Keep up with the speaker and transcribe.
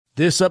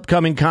This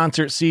upcoming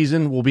concert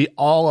season will be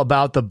all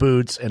about the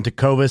boots, and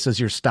Tecovas is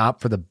your stop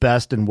for the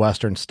best in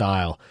Western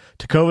style.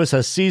 Tecovas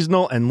has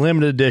seasonal and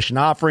limited edition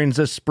offerings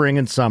this spring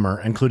and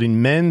summer,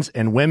 including men's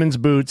and women's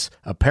boots,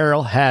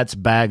 apparel, hats,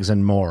 bags,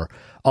 and more.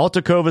 All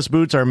Tecovas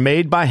boots are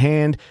made by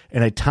hand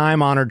in a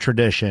time-honored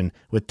tradition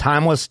with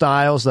timeless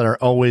styles that are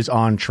always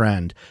on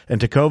trend. And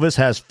Tecovas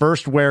has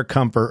first wear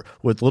comfort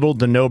with little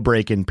to no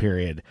break-in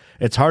period.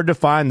 It's hard to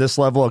find this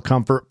level of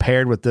comfort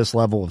paired with this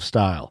level of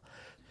style.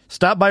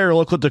 Stop by your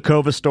local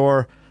Tecovas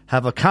store,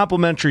 have a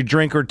complimentary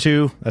drink or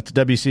two, that's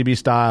WCB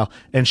style,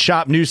 and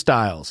shop new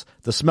styles.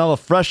 The smell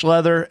of fresh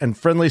leather and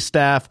friendly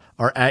staff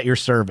are at your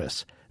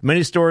service.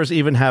 Many stores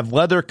even have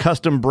leather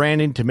custom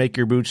branding to make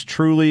your boots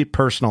truly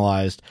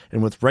personalized.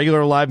 And with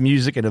regular live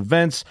music and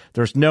events,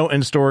 there's no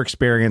in-store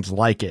experience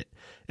like it.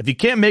 If you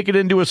can't make it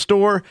into a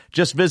store,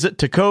 just visit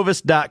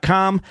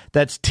tecovas.com.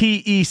 That's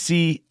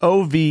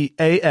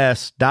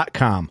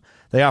TECOVAS.com.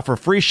 They offer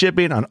free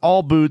shipping on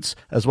all boots,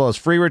 as well as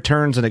free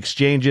returns and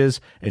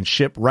exchanges, and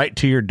ship right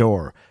to your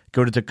door.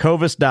 Go to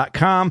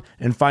tecovas.com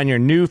and find your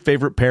new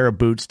favorite pair of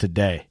boots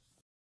today.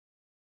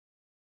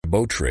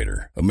 Boat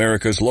Trader,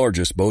 America's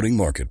largest boating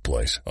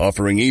marketplace,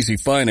 offering easy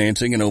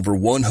financing and over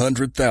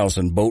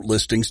 100,000 boat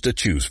listings to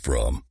choose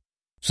from.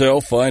 Sell,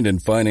 find,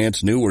 and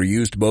finance new or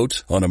used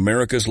boats on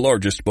America's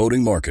largest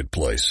boating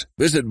marketplace.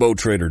 Visit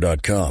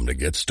BoatTrader.com to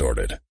get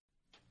started.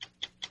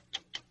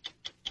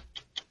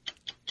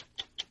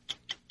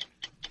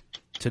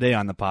 Today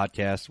on the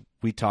podcast,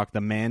 we talk the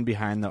man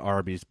behind the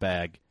Arby's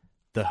bag,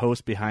 the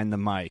host behind the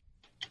mic,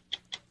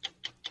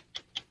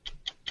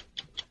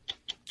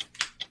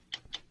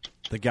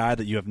 the guy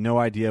that you have no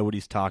idea what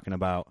he's talking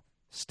about,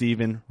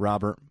 Stephen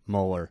Robert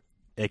Moeller,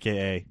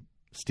 a.k.a.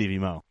 Stevie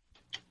Mo.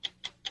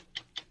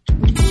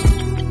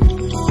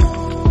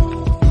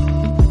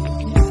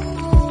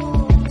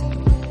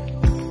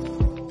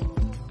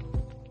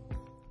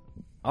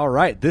 All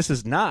right, this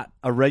is not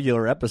a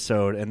regular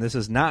episode, and this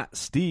is not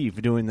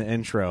Steve doing the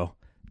intro.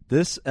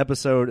 This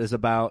episode is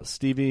about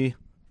Stevie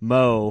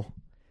Mo,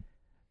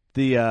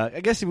 the I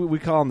guess we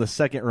call him the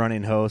second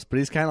running host, but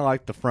he's kind of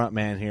like the front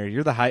man here.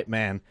 You're the hype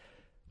man.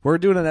 We're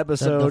doing an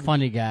episode, the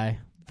funny guy,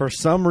 for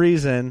some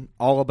reason,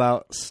 all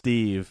about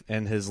Steve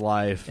and his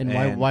life.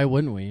 And why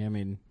wouldn't we? I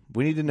mean,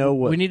 we need to know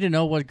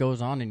what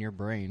goes on in your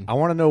brain. I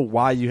want to know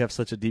why you have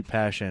such a deep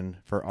passion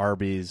for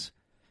Arby's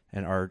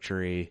and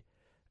archery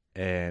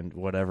and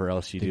whatever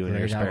else you do in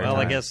your spare time. Well,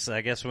 I guess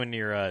when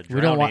you're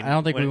drowning, I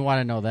don't think we want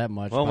to know that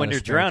much. Well, about when you're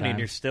drowning, time.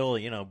 you're still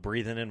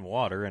breathing in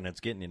water, and it's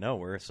getting you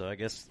nowhere. So I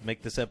guess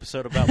make this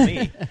episode about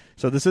me.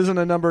 So this isn't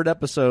a numbered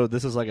episode.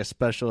 This is like a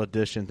special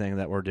edition thing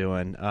that we're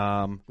doing.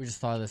 We just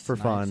thought of this for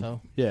tonight, fun.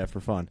 So. Yeah,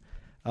 for fun.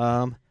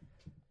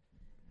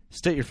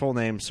 State your full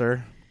name,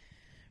 sir.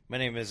 My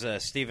name is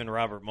Stephen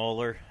Robert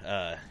Moeller.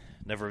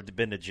 Never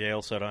been to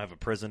jail, so I don't have a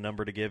prison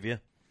number to give you.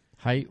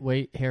 Height,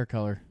 weight, hair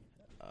color.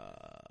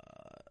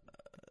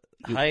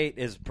 Height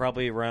is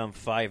probably around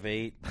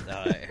 5'8".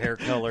 Hair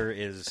color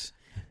is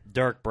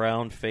dark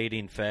brown,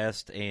 fading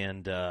fast,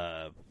 and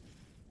I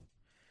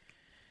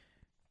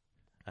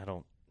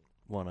don't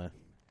want to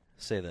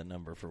say that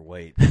number for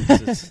weight.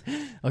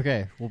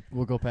 Okay,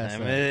 we'll go past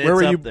that.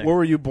 Where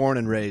were you born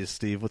and raised,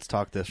 Steve? Let's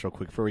talk this real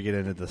quick before we get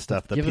into the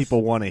stuff that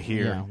people want to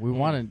hear.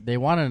 Yeah, they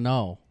want to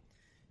know.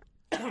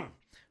 I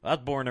was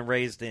born and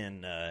raised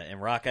in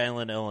Rock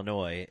Island,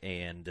 Illinois,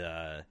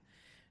 and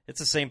it's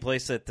the same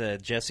place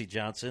that Jesse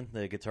Johnson,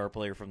 the guitar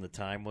player from the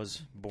time,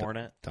 was born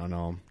at. Don't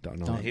know him.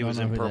 He was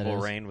in Purple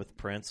Rain with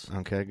Prince.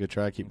 Okay, good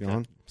try. Keep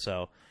going.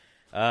 So,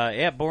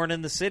 born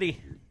in the city.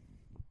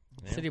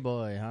 Yeah. City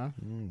boy, huh?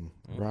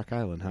 Rock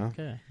Island, huh?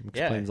 Okay.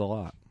 Explains a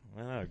lot.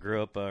 Well, I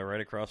grew up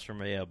right across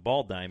from a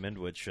ball diamond,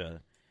 which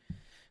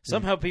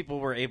somehow people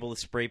were able to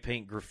spray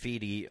paint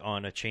graffiti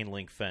on a chain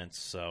link fence.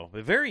 So,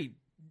 very,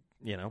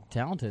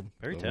 talented.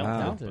 Very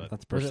talented. Wow.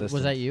 That's persistent.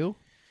 Was that you?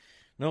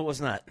 No, it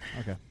was not.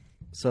 Okay.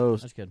 So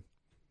that's good.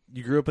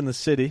 You grew up in the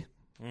city.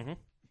 Mm-hmm.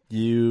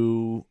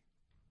 You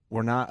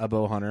were not a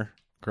bow hunter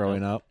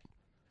growing up.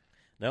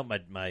 No,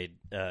 my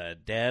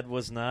dad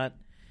was not.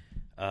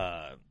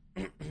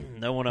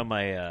 No one on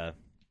my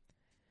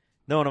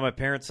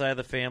parents' side of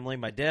the family.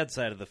 My dad's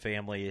side of the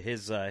family,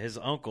 his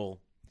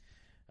uncle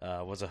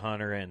was a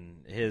hunter,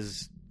 and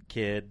his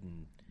kid.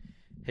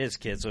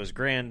 So his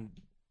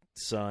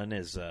grandson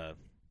is a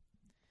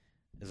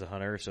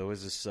hunter. So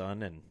is his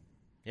son, and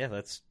yeah,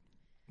 that's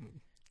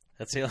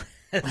the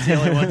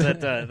only ones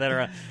that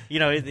are.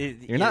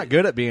 You're not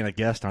good at being a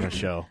guest on a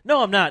show.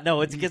 No, I'm not.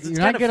 No, it's kind of funny.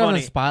 You're not good on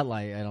the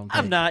spotlight. I don't think.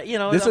 I'm not.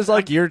 This is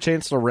like your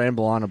chance to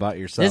ramble on about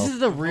yourself. This is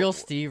the real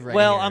Steve right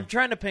Well, here. I'm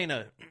trying to paint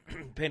a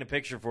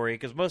picture for you,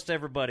 because most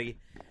everybody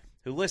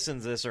who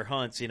listens to this or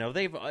hunts,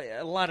 they've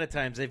a lot of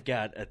times they've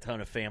got a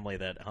ton of family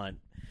that hunt,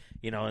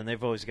 and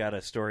they've always got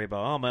a story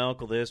about, my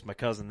uncle this, my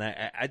cousin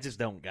that. I just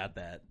don't got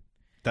that.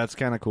 That's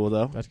kind of cool,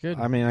 though. That's good.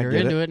 I mean, You're I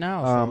get into it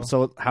now.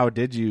 So how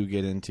did you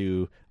get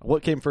into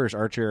what came first,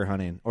 archery or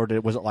hunting, or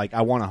was it like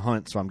I want to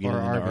hunt, so I'm getting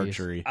into Arby's?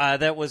 archery?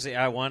 That was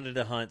I wanted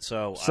to hunt,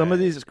 so Some of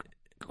these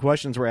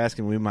questions we're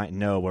asking we might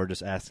know. We're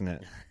just asking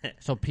it.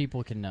 So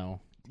people can know.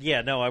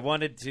 Yeah, no, I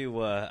wanted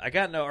to. I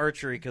got into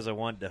archery because I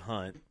wanted to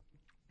hunt,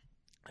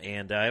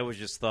 and I always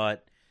just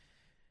thought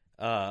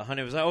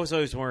hunting was. I was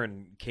always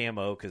wearing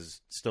camo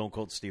because Stone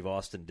Cold Steve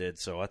Austin did,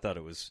 so I thought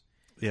it was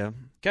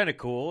kind of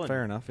cool. And,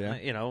 fair enough. Yeah,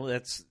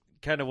 that's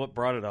kind of what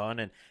brought it on.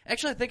 And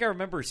actually, I think I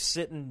remember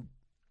sitting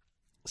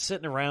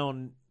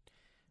around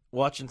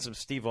watching some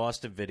Steve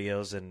Austin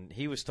videos, and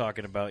he was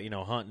talking about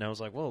hunting. I was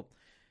like, well,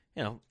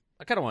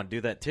 I kind of want to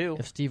do that too.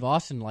 If Steve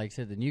Austin likes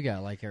it, then you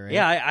gotta like it, right?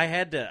 Yeah, I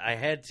had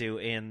to,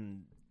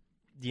 and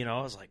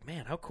I was like,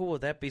 man, how cool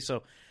would that be?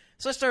 So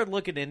I started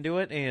looking into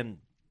it, and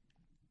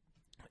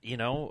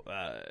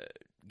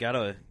got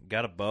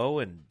a bow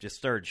and just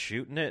started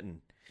shooting it,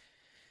 and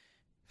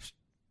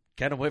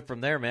kind of went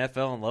from there. Man, I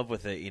fell in love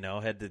with it.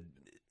 Had to.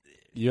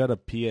 You had a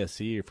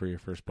PSE for your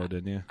first bow,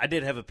 didn't you? I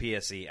did have a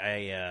PSE.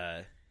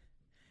 It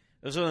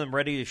was one of them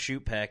ready to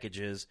shoot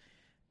packages.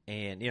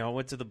 And, I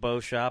went to the bow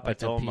shop. Like I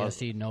told the him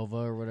PSE Nova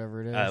or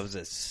whatever it is. It was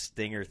a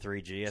Stinger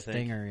 3G, I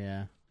think. Stinger,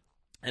 yeah.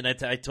 And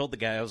I told the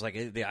guy, I was like,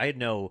 I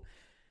know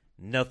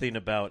nothing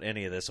about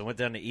any of this. I went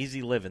down to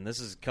Easy Living. This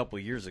is a couple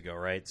years ago,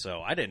 right?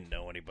 So I didn't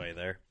know anybody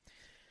there.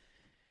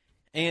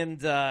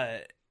 And,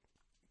 I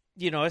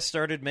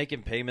started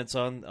making payments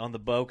on the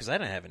bow because I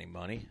didn't have any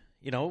money.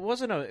 It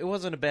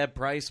wasn't a bad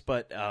price,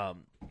 but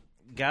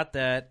got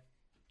that,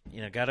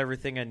 got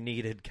everything I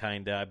needed,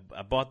 kind of.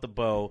 I bought the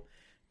bow.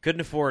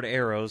 Couldn't afford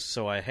arrows,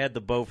 so I had the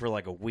bow for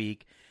like a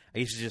week. I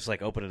used to just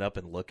like open it up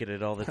and look at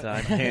it all the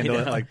time, handle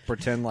it, like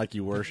pretend like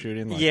you were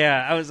shooting. Like...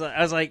 Yeah, I was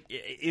like,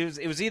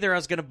 it was either I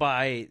was going to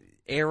buy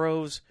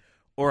arrows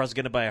or I was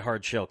going to buy a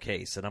hard shell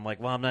case, and I'm like,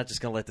 well, I'm not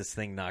just going to let this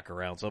thing knock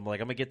around, so I'm like,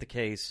 I'm going to get the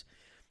case,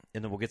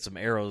 and then we'll get some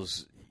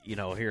arrows,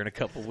 here in a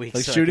couple weeks.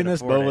 Like so shooting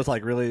this bow was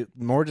like really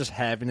more just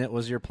having it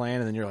was your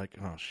plan, and then you're like,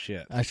 oh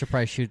shit, I should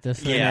probably shoot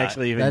this thing. Yeah,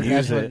 actually even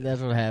use it.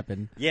 That's what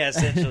happened. Yeah,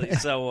 essentially.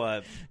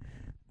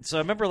 So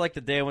I remember like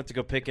the day I went to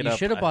go pick it up. You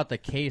should have bought the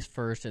case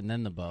first and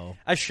then the bow.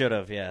 I should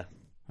have, yeah.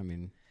 I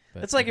mean,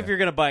 it's like if you're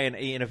gonna buy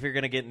if you're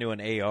gonna get into an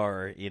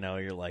AR,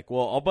 you're like,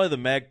 well, I'll buy the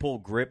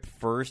Magpul grip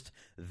first,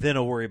 then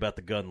I'll worry about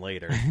the gun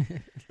later.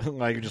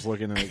 Like you're just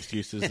looking at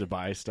excuses to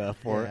buy stuff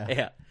for it.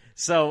 Yeah.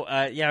 So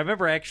I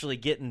remember actually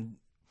getting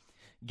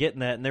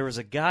that, and there was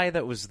a guy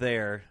that was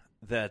there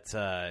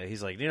that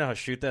he's like, do you know how to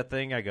shoot that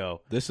thing? I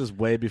go, this is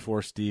way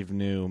before Steve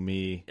knew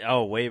me.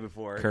 Oh, way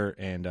before Kurt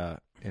and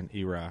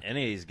E-Rock.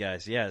 Any of these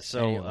guys, yeah.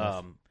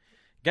 So,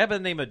 guy by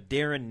the name of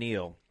Darren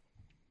Neal,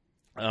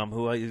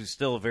 who is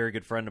still a very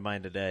good friend of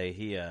mine today.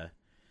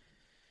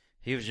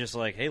 He was just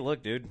like, hey,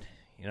 look, dude,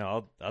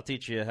 I'll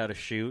teach you how to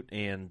shoot,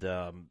 and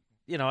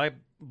I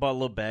bought a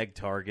little bag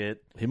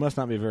target. He must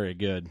not be very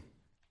good.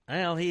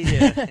 Well, he's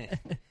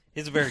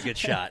a very good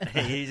shot.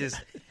 He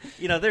just,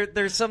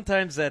 there's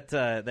sometimes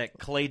that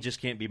clay just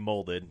can't be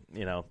molded.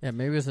 Yeah,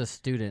 maybe it's a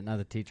student,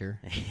 not a teacher.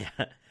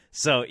 Yeah.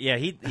 So yeah,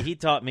 he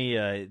taught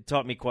me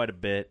quite a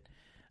bit.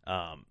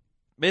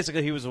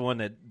 Basically, he was the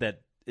one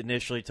that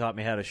initially taught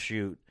me how to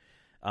shoot,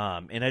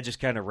 and I just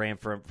kind of ran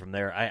from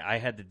there. I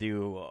had to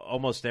do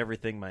almost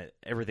everything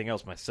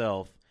else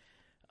myself,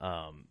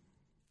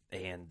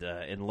 and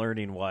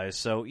learning wise.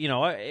 So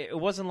it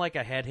wasn't like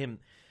I had him.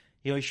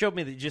 He showed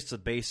me just the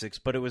basics,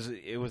 but it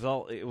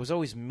was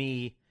always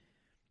me,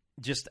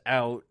 just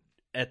out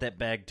at that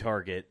bag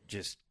target,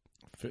 just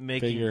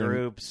making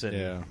groups and.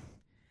 Yeah.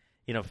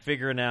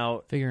 Figuring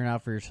out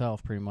for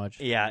yourself, pretty much.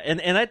 Yeah,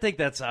 and I think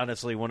that's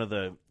honestly one of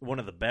the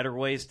better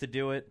ways to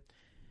do it.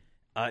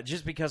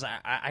 Just because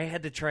I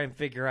had to try and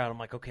figure out. I'm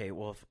like, okay,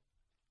 well, if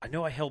I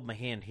know I held my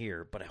hand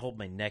here, but I hold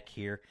my neck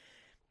here,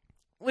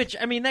 which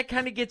I mean that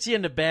kind of gets you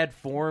into bad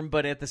form.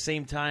 But at the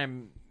same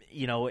time,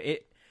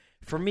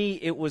 for me,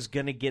 it was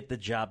gonna get the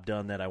job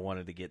done that I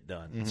wanted to get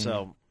done. Mm-hmm.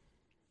 So,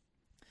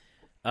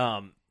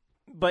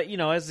 But,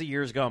 as the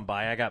years gone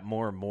by, I got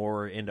more and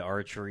more into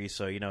archery,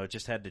 so, it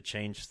just had to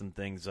change some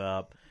things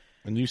up.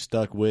 And you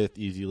stuck with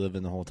Easy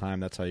Living the whole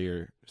time. That's how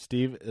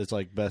Steve is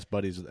like best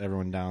buddies with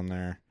everyone down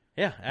there.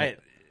 Yeah,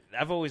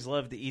 I've always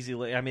loved the Easy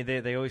Living. I mean,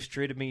 they always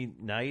treated me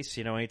nice,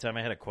 anytime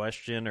I had a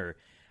question or...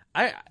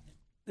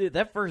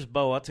 That first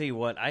bow, I'll tell you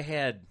what, I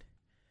had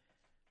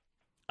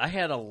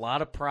a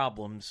lot of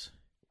problems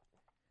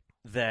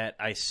that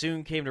I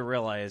soon came to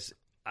realize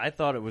I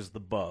thought it was the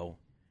bow.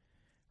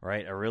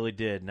 Right, I really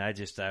did, and I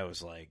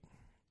was like,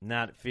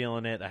 not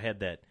feeling it. I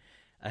had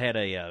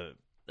a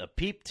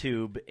peep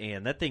tube,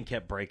 and that thing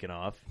kept breaking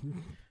off.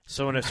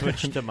 So when I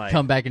switched to my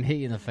come back and hit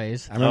you in the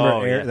face. I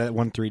remember that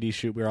one 3D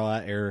shoot we were all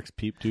at. Eric's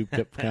peep tube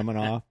kept coming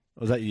off.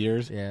 Was that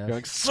yours? Yeah. You're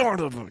like, sort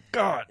of a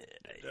god.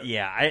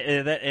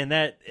 Yeah,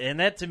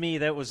 that to me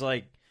that was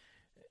like,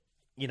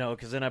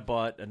 because then I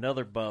bought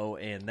another bow,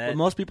 and that. Well,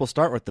 most people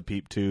start with the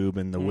peep tube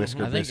and the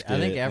whisker biscuit. I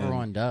think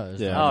everyone does.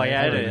 Yeah. Oh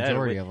yeah, the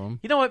majority of them.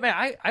 You know what,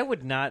 man? I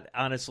would not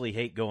honestly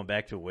hate going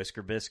back to a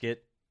whisker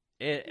biscuit.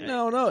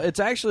 No,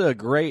 it's actually a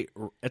great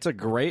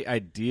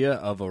idea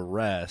of a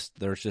rest.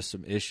 There's just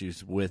some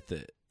issues with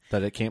it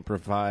that it can't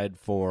provide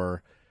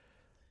for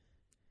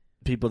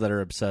people that are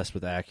obsessed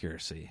with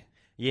accuracy.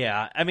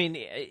 Yeah, I mean,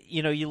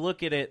 you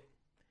look at it.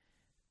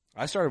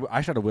 I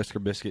shot a whisker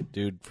biscuit,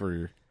 dude,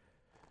 for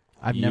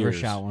I've never years.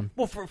 shot one.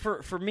 Well,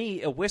 for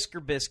me, a whisker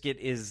biscuit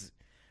is,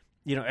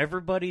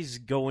 everybody's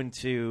going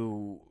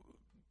to,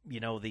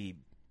 the,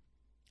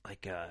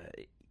 like,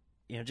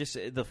 just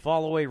the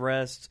fall away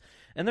rests,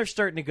 and they're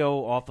starting to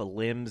go off of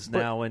limbs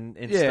now and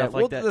stuff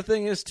like that. The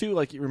thing is, too,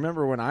 like, you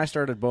remember when I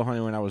started bow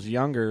hunting when I was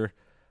younger,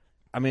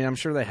 I mean, I'm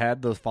sure they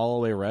had those fall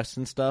away rests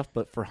and stuff,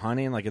 but for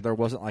hunting, like, there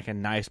wasn't, like, a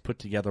nice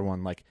put-together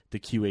one like the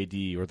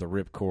QAD or the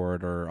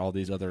Ripcord or all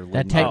these other That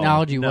limb-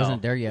 technology no.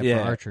 wasn't there yet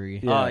Yeah. for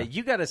archery. Yeah.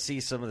 You got to see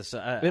some of this.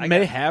 It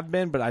may have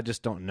been, but I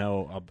just don't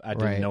know. I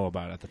didn't Right. know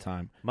about it at the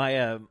time.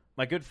 My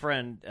good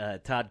friend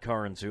Todd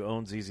Carnes, who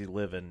owns Easy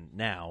Living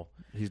now,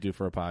 He's due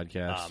for a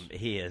podcast.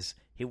 he is.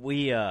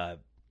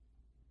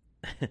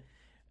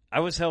 I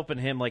was helping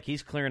him, like,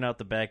 he's clearing out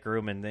the back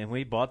room, and then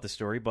we bought the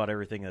store. He bought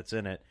everything that's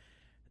in it.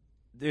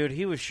 Dude,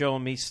 he was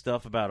showing me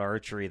stuff about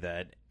archery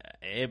that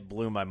it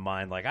blew my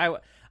mind. Like,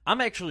 I'm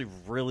actually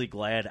really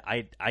glad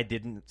I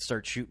didn't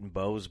start shooting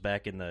bows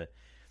back in the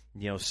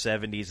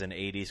 70s and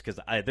 80s, because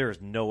there's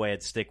no way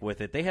I'd stick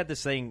with it. They had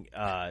this thing,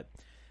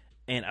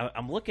 and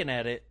I'm looking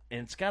at it,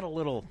 and it's got a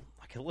little,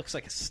 like, it looks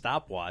like a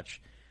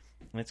stopwatch,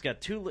 and it's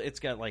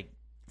got like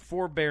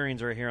 4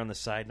 bearings right here on the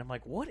side, and I'm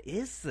like, what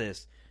is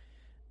this?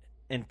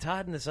 And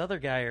Todd and this other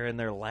guy are in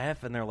there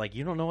laughing. They're like,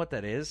 you don't know what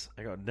that is?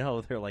 I go,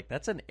 no. They're like,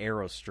 that's an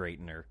arrow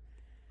straightener.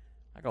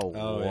 I go,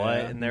 Oh, what? yeah?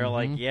 And they're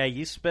like, yeah,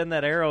 you spin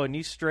that arrow and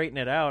you straighten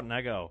it out. And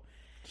I go,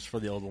 Just for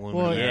the old aluminum.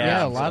 Well, Yeah,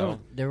 yeah, a lot so- of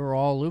they were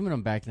all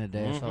aluminum back in the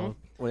day. So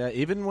Well, yeah,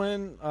 even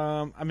when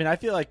I mean, I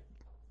feel like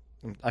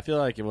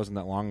it wasn't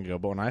that long ago,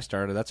 but when I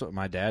started, that's what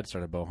my dad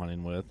started bow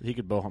hunting with. He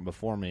could bow hunt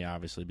before me,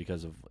 obviously,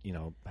 because of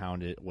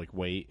pounded like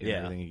weight and Yeah.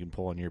 everything you can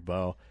pull on your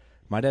bow.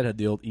 My dad had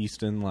the old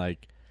Easton,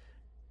 like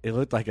it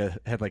looked like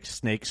had like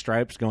snake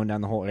stripes going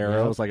down the whole arrow.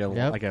 Yep. It was like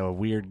Yep. like a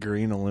weird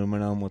green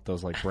aluminum with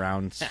those like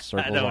brown I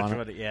circles know on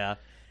which it. one. Yeah.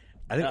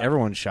 I think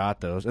everyone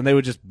shot those, and they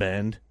would just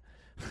bend.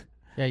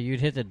 yeah, you'd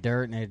hit the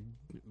dirt and it.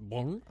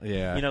 Boom.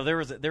 Yeah,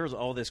 There was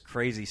all this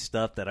crazy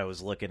stuff that I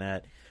was looking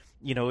at.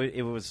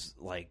 It was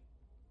like,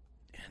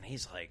 and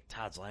he's like,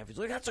 Todd's laughing. He's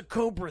like, that's a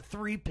Cobra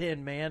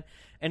 3-pin, man.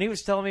 And he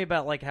was telling me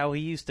about like how he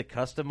used to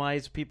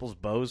customize people's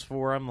bows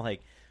for him.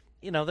 Like,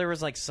 there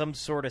was like some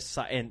sort of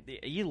sight. And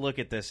you look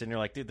at this and you're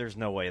like, dude, there's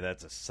no way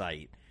that's a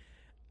sight.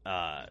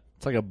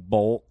 it's like a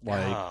bolt,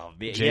 like Oh,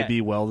 yeah.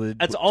 JB welded.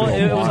 That's to all. a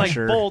It was like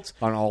washer bolts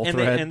on all and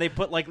thread. they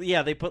put like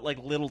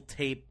little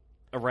tape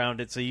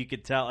around it so you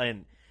could tell.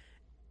 And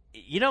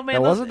man,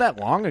 It wasn't that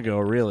long ago,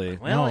 really.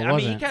 Well, No, it I mean, you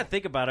wasn't. gotta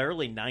think about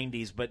early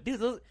 '90s, but dude,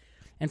 those,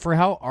 And for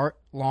how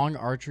long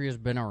archery has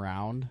been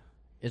around,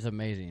 is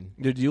amazing.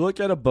 Dude, you look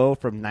at a bow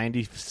from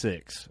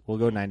 96. We'll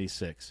go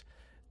 96.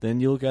 Then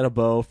you look at a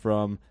bow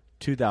from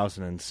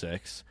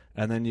 2006.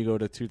 And then you go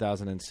to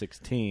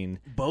 2016.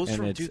 bows and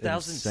from it's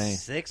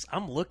 2006.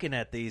 I'm looking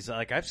at these.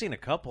 Like, I've seen a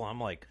couple. I'm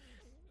like,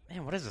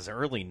 man, what is this?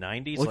 Early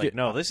 '90s? Look Like, at-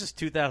 no, this is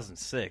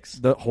 2006.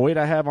 The Hoyt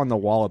I have on the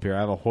wall up here, I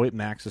have a Hoyt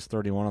Maxus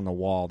 31 on the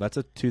wall. That's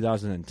a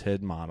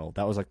 2010 model.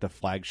 That was like the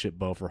flagship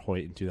bow for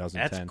Hoyt in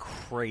 2010. That's And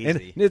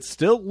crazy. it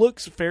still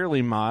looks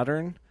fairly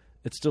modern.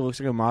 It still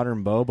looks like a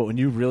modern bow, but when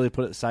you really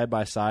put it side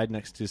by side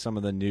next to some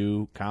of the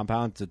new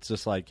compounds, it's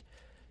just like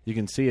you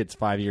can see it's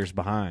 5 years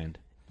behind.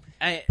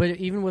 But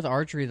even with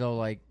archery, though,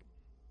 like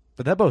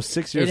But that bow's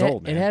 6 years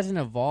old, man. it hasn't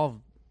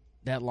evolved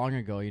that long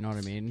ago. You know what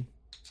I mean?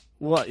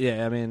 Well,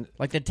 yeah, I mean,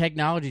 Like the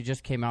technology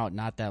just came out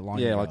not that long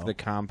yeah, ago. like the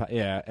compound.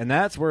 Yeah, and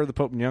that's where the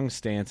Pope and Young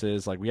stance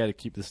is. Like, we got to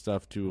keep this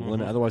stuff to a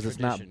limit. Otherwise, it's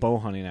Tradition. not bow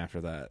hunting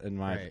after that. And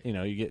Right.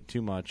 you get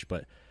too much.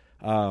 But,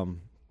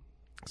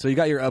 so you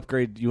got your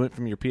upgrade. You went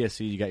from your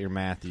PSC. You got your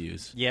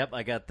Matthews. Yep,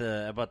 I got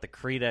the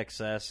Creed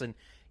XS, and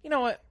you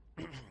know what?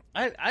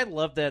 I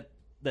love that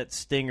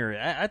Stinger.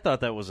 I thought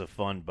that was a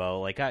fun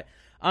bow. Like, I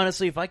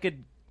honestly, if I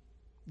could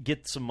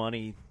get some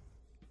money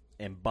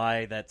and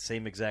buy that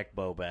same exact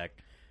bow back,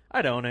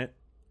 I'd own it.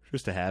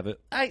 Just to have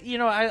it.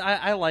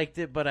 I liked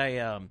it, but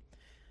I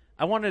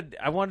wanted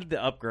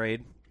to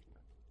upgrade,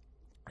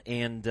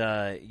 and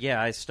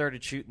I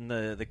started shooting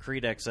the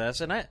Creed XS,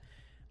 and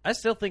I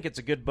still think it's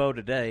a good bow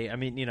today. I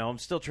mean, I'm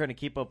still trying to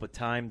keep up with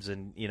times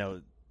and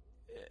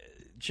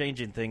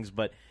changing things,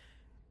 but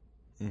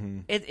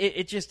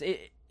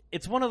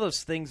it's one of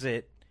those things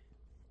that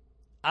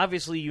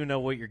obviously you know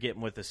what you're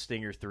getting with a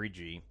Stinger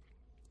 3G.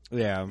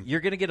 Yeah.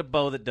 You're going to get a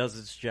bow that does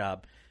its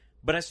job.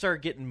 But I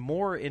started getting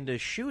more into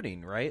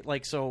shooting, right?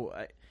 Like, so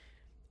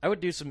I would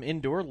do some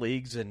indoor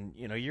leagues, and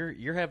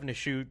you're having to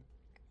shoot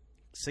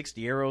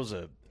 60 arrows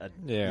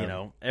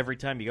every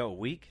time you go a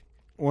week.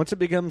 Once it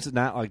becomes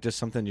not like just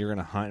something you're going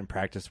to hunt and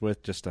practice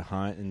with just to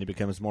hunt, and it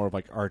becomes more of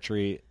like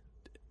archery,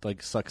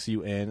 like sucks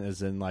you in,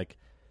 as in like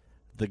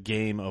the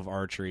game of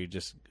archery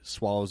just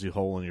swallows you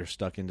whole, and you're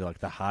stuck into like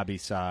the hobby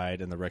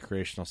side and the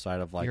recreational side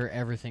of like You're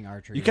everything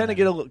archery. you kind of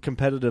get a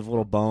competitive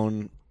little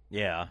bone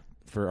Yeah.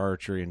 for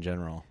archery in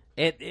general.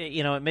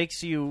 It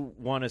makes you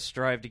want to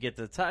strive to get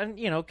to the top.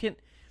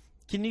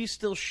 Can you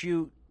still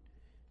shoot,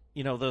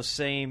 those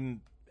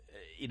same,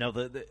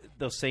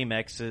 those same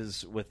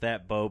X's with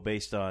that bow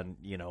based on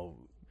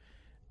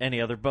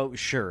any other bow,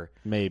 sure,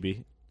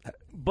 Maybe.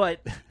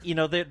 but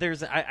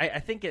there's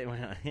I think it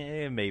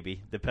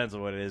maybe depends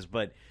on what it is,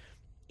 but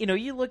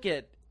you look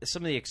at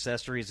some of the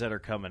accessories that are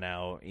coming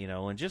out,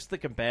 and just the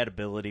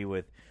compatibility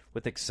with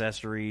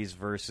accessories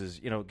versus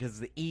because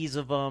the ease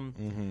of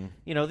them,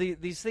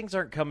 these things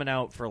aren't coming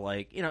out for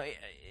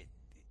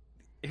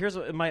here's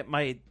what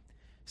my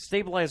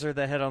stabilizer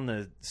that I had on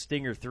the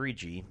Stinger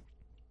 3G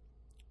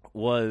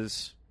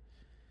was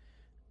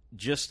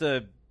just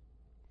a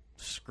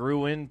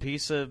screw-in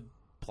piece of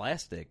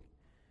plastic.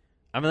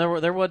 I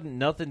mean, there wasn't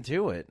nothing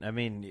to it. I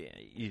mean,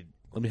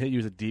 Let me hit you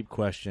with a deep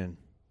question,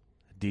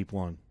 a deep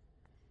one.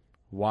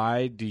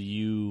 Why do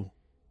you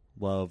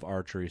love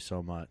archery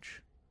so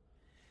much?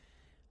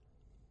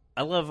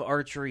 I love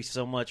archery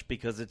so much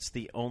because it's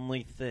the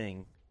only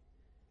thing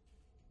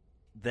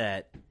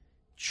that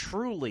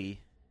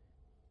truly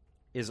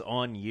is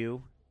on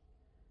you.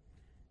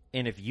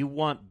 And if you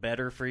want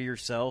better for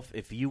yourself,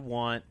 if you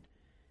want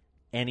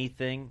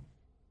anything,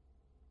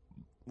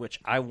 which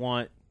I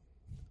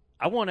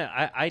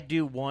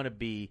do want to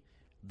be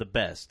the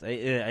best.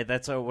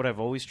 That's what I've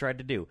always tried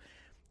to do.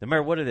 No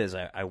matter what it is,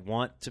 I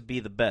want to be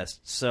the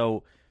best.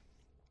 So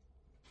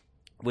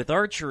with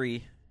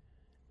archery,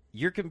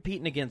 you're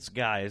competing against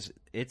guys.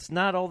 It's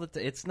not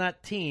it's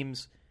not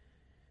teams.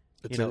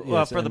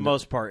 For the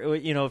most part,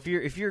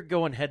 if you're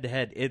going head to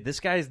head,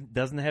 this guy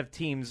doesn't have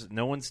teams.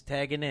 No one's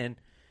tagging in.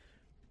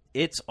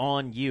 It's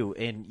on you,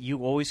 and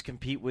you always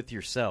compete with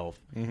yourself,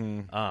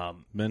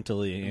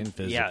 mentally and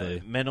physically. Yeah,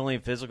 mentally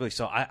and physically.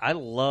 So I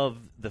love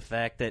the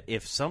fact that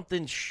if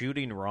something's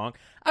shooting wrong,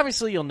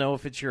 obviously you'll know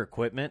if it's your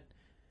equipment.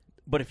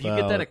 But if you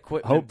get that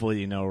equipment, hopefully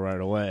you know right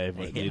away,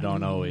 but you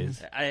don't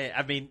always.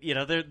 I mean,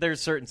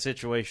 there's certain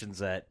situations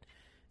that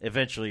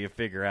eventually you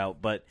figure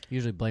out, but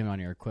usually blame it on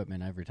your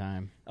equipment every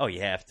time. Oh,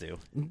 you have to.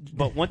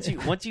 But once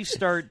you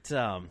start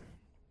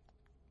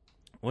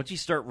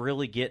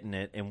really getting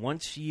it, and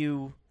once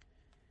you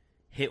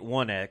hit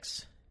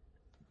 1X,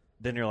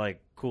 then you're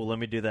like, cool, let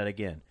me do that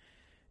again.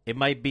 It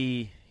might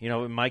be,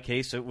 in my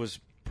case, it was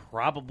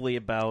probably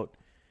about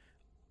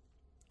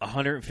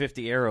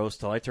 150 arrows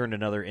till I turned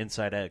another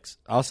inside X.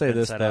 I'll say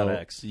this, though.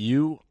 X.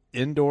 You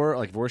indoor,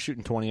 like if we're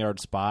shooting 20-yard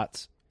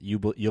spots,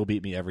 you'll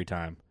beat me every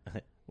time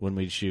when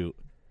we shoot.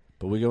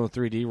 But we go in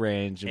 3D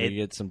range and we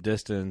get some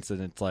distance,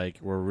 and it's like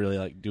we're really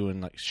like doing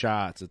like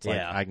shots. It's like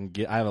I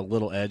have a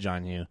little edge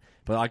on you,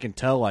 but I can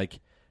tell like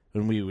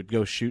when we would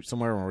go shoot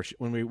somewhere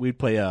when we'd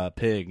play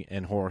pig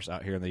and horse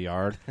out here in the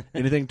yard.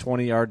 Anything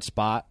 20-yard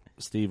spot,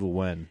 Steve will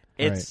win.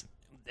 It's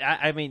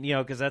I mean,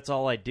 because that's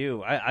all I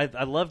do.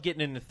 I love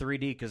getting into 3D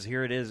because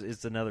here it is.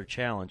 It's another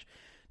challenge.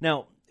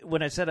 Now,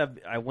 when I said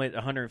I went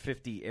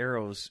 150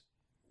 arrows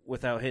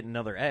without hitting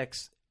another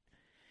X,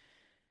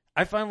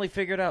 I finally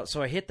figured out.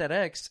 So I hit that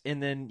X,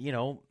 and then,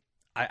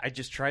 I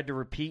just tried to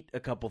repeat a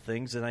couple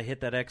things, and I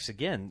hit that X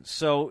again.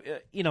 So,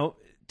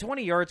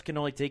 20 yards can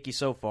only take you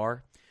so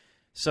far.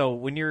 So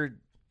when you're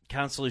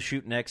constantly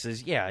shooting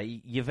X's,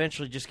 you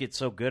eventually just get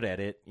so good at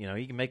it.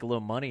 You can make a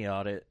little money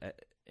out of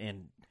it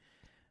and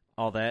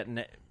all that.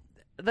 And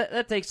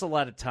that takes a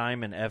lot of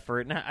time and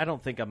effort. And I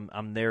don't think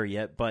I'm there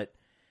yet, but.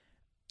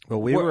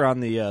 Well, we were on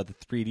the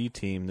 3D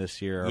team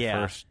this year,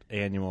 our first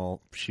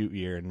annual shoot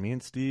year, and me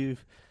and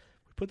Steve,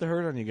 we put the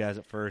hurt on you guys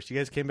at first. You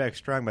guys came back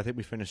strong, but I think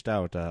we finished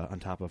out on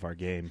top of our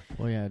game.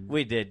 Well, yeah,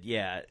 we did.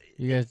 Yeah,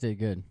 you guys did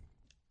good.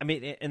 I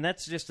mean, and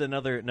that's just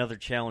another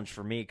challenge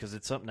for me because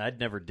it's something I'd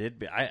never did.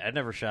 But I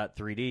never shot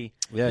 3D.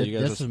 Yeah, you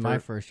guys. This was my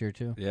first year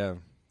too. Yeah,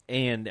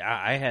 and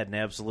I had an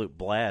absolute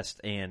blast.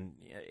 And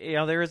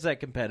there is that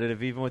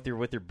competitive, even with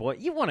your boy.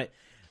 You want to.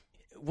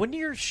 When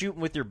you're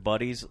shooting with your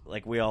buddies,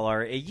 like we all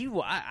are,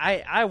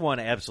 I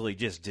want to absolutely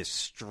just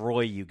destroy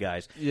you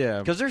guys. Yeah.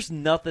 Because there's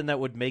nothing that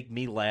would make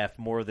me laugh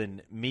more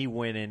than me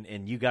winning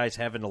and you guys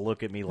having to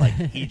look at me like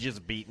he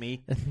just beat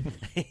me.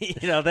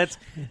 That's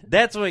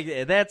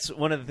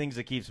one of the things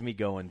that keeps me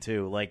going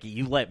too. Like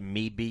you let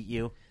me beat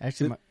you.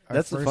 Actually,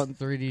 our first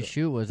 3D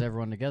shoot was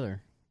everyone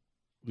together.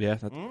 Yeah,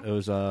 it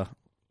was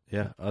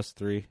us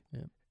three. Yeah.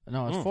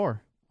 No, it's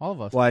four, all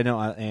of us. Well, I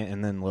know,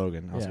 and then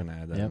Logan. I was going to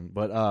add that, in.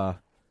 But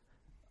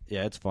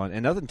yeah, it's fun.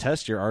 And nothing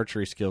tests your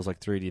archery skills like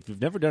 3D. If you've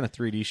never done a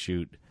 3D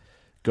shoot,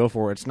 go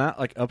for it. It's not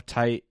like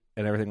uptight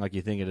and everything like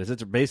you think it is.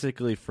 It's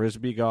basically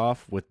Frisbee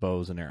golf with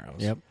bows and arrows.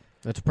 Yep.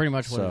 That's pretty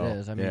much what it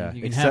is. I mean,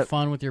 you can have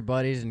fun with your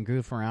buddies and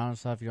goof around and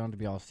stuff. You don't have to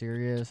be all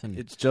serious. And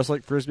it's just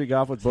like Frisbee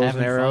golf with bows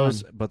and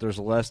arrows, but there's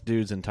less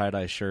dudes in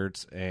tie-dye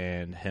shirts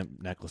and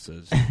hemp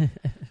necklaces.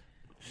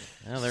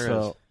 There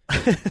is.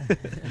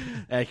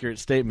 Accurate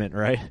statement,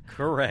 right?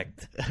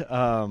 Correct.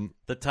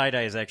 The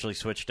tie-dye is actually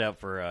switched out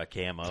for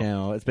camo.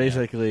 Camo. It's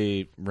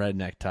basically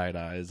redneck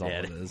tie-dye is all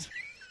it is.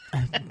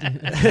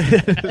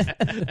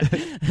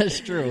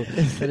 That's true.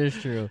 It is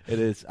true. It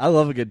is. I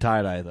love a good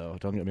tie-dye, though.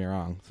 Don't get me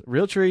wrong.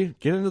 Realtree,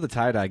 get into the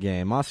tie-dye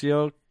game.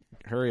 Masio,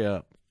 hurry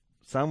up.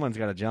 Someone's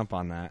got to jump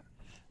on that.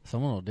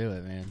 Someone will do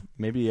it, man.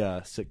 Maybe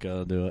Sitka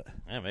will do it.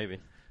 Yeah, maybe.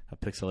 a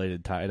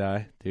pixelated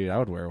tie-dye. Dude, I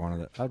would wear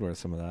I'd wear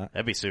some of that.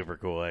 That'd be super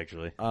cool,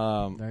 actually.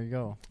 There you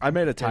go. I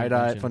made a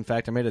tie-dye. Fun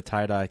fact, I made a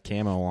tie-dye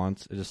camo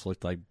once. It just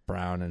looked like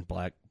brown and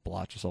black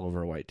blotches all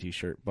over a white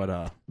T-shirt.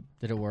 But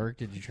did it work?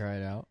 Did you try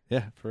it out?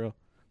 Yeah, for real.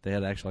 They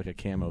had actually like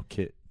a camo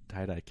kit,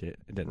 tie-dye kit.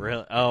 It didn't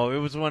really? Oh, it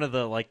was one of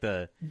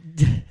the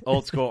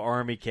old school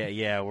army kit.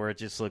 Yeah, where it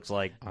just looks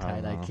like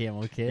tie-dye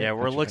camo kit. Yeah,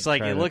 where it looks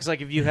like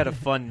if you had a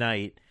fun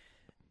night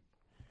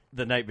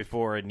the night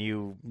before and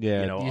you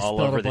all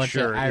over a the bunch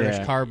shirt, of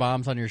Irish car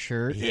bombs on your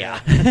shirt. Yeah,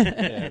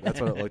 yeah, that's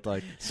what it looked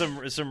like.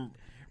 Some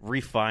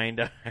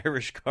refined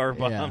Irish car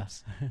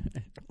bombs. Yeah.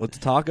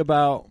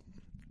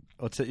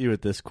 Let's hit you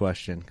with this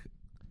question,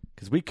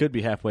 because we could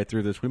be halfway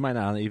through this. We might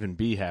not even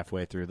be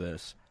halfway through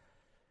this.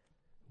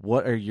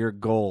 What are your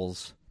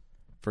goals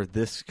for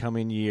this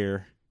coming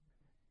year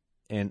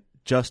and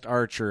just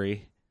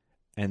archery?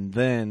 And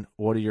then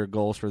what are your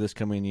goals for this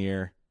coming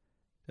year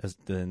as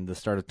then the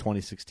start of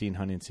 2016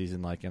 hunting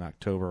season, like in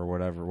October or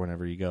whatever,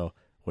 whenever you go?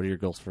 What are your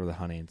goals for the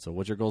hunting? So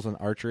what's your goals in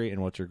archery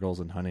and what's your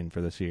goals in hunting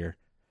for this year?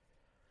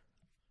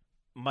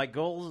 My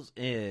goals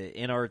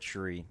in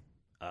archery,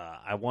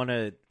 I want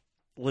to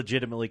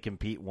legitimately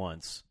compete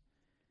once.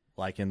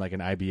 Like in like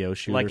an IBO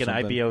shoot, like an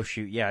IBO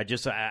shoot, yeah.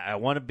 I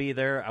want to be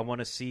there. I want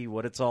to see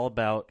what it's all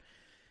about.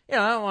 I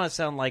don't want to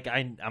sound like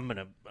I'm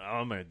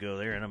gonna go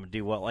there and I'm gonna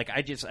do well. Like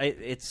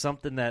it's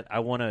something that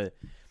I want to,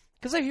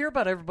 because I hear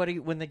about everybody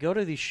when they go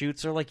to these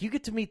shoots. They're like, you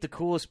get to meet the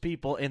coolest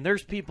people, and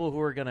there's people who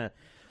are gonna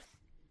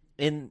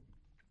in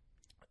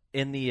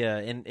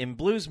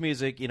blues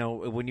music.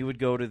 When you would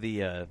go to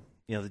the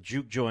the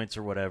juke joints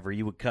or whatever,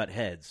 you would cut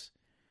heads,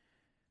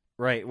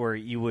 right? Where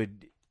you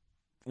would.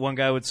 One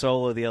guy would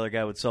solo, the other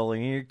guy would solo,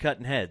 and you're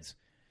cutting heads.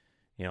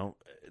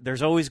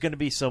 There's always going to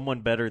be someone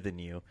better than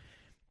you.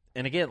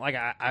 And again, like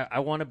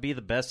I want to be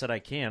the best that I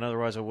can,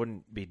 otherwise I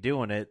wouldn't be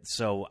doing it.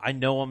 So I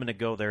know I'm going to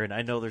go there, and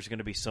I know there's going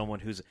to be someone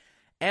who's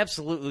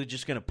absolutely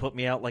just going to put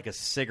me out like a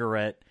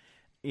cigarette,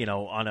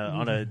 on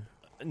a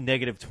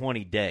negative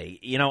 20 day.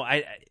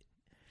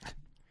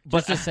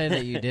 Just to say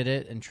that you did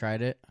it and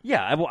tried it.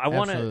 Yeah, I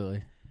want to.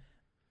 Absolutely.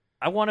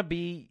 I want to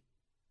be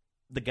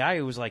the guy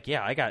who was like,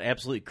 yeah, I got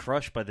absolutely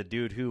crushed by the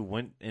dude who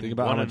went and think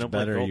about won how much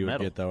better gold you medal.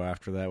 would get though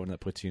after that when that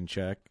puts you in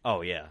check.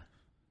 Oh yeah.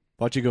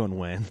 Why don't you go and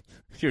win?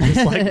 You're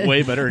just like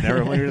way better than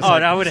everyone. You're just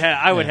and I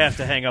would have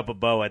to hang up a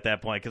bow at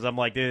that point, because I'm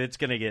like, dude, it's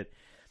gonna get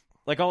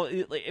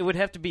it would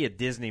have to be a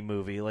Disney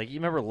movie. Like, you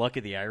remember Luck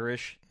of the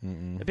Irish?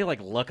 It'd be like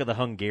Luck of the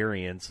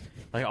Hungarians.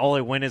 Like, all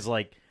I win is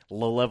like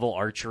low level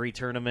archery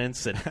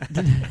tournaments, and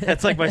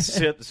that's like my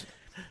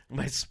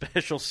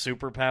special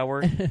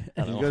superpower.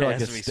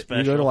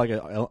 You go to like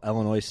an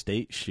Illinois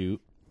State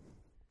shoot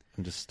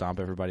and just stomp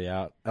everybody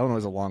out. Illinois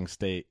is a long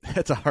state.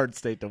 It's a hard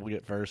state to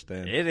get first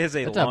in. It is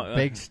It's a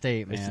big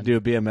state, man. I used to do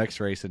a BMX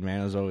racing,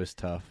 man. It was always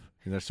tough.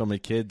 And there's so many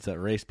kids that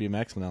race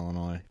BMX in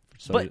Illinois.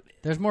 So but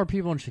there's more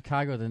people in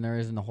Chicago than there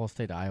is in the whole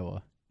state of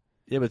Iowa.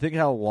 Yeah, but think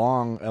how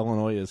long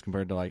Illinois is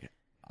compared to like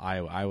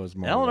Iowa. Iowa's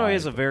more Illinois wide,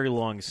 is a very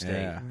long state.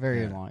 Yeah,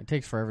 very long. It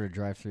takes forever to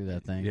drive through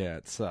that thing. Yeah,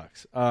 it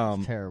sucks.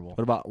 It's terrible.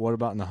 What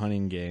about in the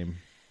hunting game?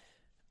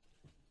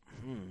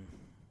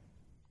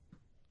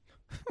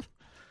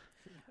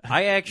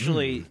 I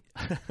actually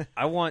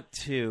I want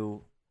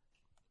to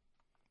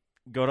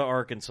go to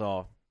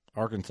Arkansas,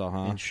 huh?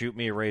 And shoot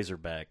me a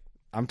razorback.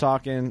 I'm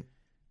talking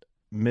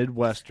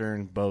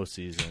Midwestern bow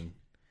season.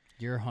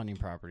 Your hunting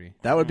property.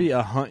 That would be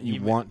a hunt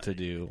you want to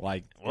do.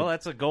 Like, well,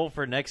 that's a goal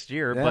for next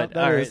year. Yeah, but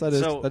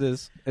that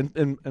is,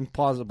 and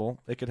plausible.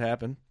 It could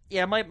happen.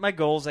 Yeah, my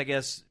goals, I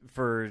guess,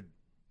 for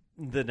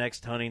the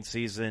next hunting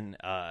season,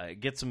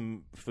 get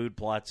some food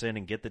plots in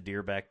and get the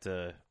deer back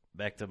to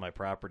my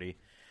property.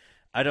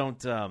 I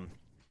don't, and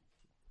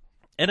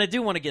I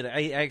do want to get.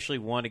 I actually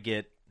want to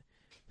get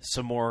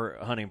some more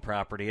hunting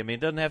property. I mean,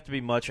 it doesn't have to be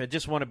much. I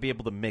just want to be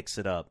able to mix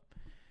it up.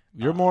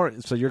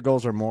 So your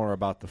goals are more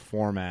about the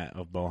format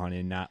of bow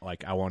hunting, not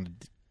like I want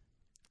to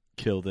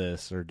kill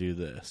this or do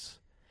this.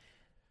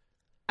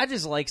 I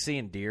just like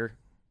seeing deer.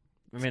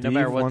 I mean, Steve no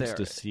matter what wants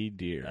to see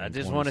deer. I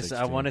just want to.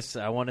 I want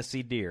to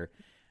see deer,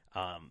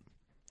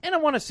 and I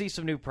want to see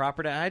some new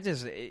property. I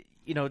just,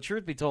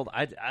 truth be told,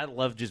 I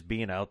love just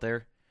being out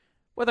there,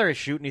 whether I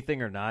shoot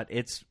anything or not.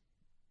 It's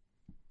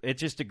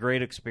just a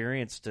great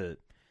experience to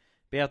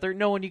be out there,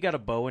 knowing you got a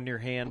bow in your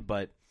hand,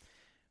 but.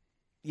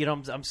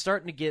 I'm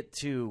starting to get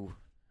to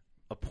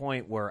a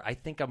point where I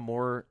think I'm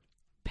more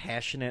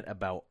passionate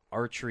about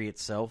archery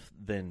itself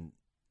than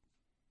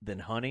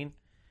hunting.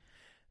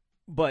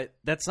 But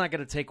that's not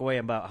going to take away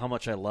about how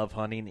much I love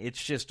hunting.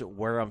 It's just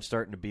where I'm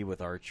starting to be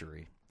with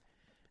archery.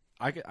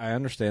 I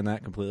understand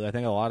that completely. I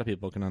think a lot of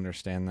people can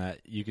understand that.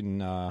 You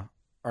can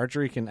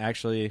archery can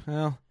actually,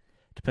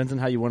 depends on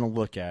how you want to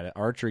look at it.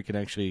 Archery can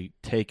actually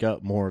take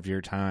up more of your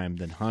time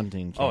than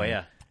hunting can. Oh,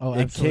 yeah. Oh,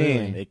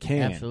 absolutely. It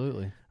can.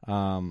 Absolutely.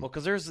 Well,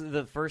 because there's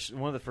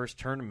one of the first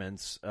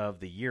tournaments of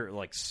the year,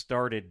 like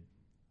started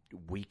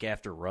week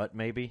after rut,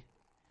 maybe.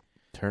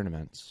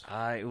 Tournaments.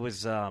 It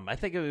was. I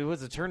think it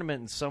was a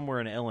tournament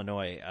somewhere in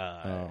Illinois.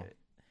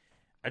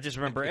 I just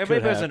remember it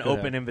was an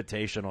open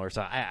invitational or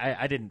something.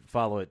 I didn't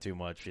follow it too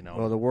much, you know.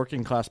 Well, the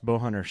Working Class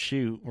Bowhunter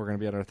shoot, we're going to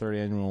be at our third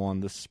annual one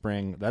this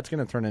spring. That's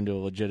going to turn into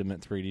a legitimate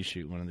 3D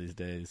shoot one of these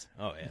days.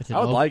 Oh, yeah. I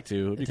would like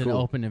to. It's cool. an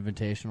open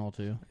invitational,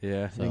 too.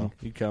 Yeah, so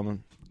you come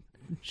and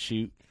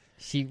shoot.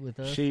 Shoot with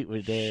us. Shoot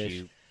with Dash.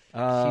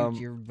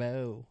 Shoot your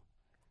bow.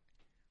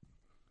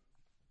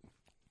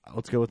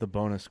 Let's go with the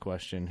bonus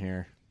question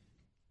here.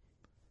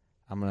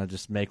 I'm going to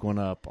just make one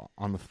up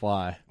on the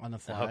fly. On the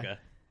fly. Okay.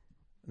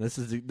 This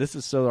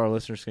is so our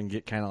listeners can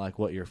get kind of like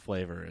what your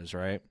flavor is,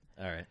 right?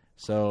 All right.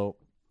 So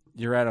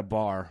you're at a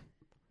bar,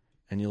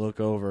 and you look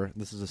over.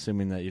 This is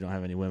assuming that you don't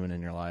have any women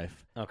in your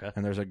life. Okay.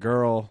 And there's a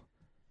girl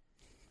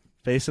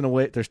facing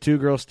away. There's two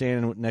girls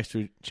standing next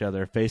to each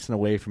other, facing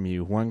away from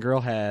you. One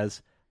girl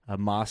has a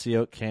mossy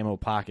oak camo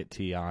pocket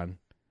tee on.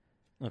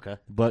 Okay.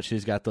 But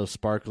she's got those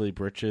sparkly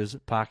breeches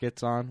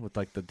pockets on with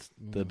like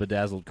the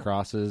bedazzled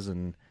crosses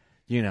and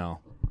we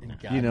all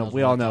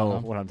know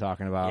what I'm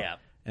talking about. Yeah.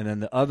 And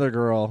then the other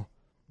girl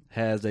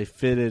has a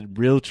fitted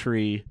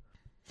Realtree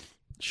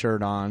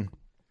shirt on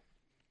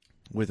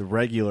with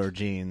regular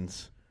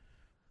jeans.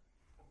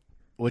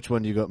 Which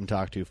one do you go up and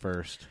talk to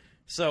first?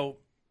 So,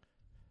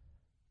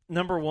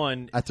 number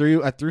one, I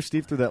threw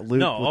Steve through that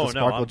loop with the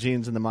sparkle I'm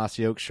jeans and the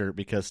Mossy Oak shirt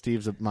because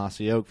Steve's a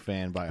Mossy Oak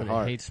fan by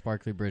heart. He hates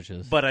sparkly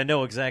bridges. But I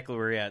know exactly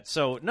where you're at.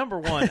 So, number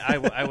one,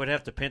 I would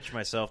have to pinch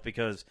myself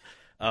because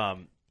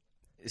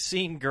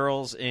seeing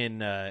girls in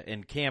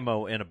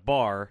camo in a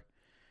bar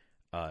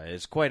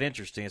is quite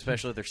interesting,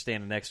 especially if they're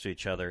standing next to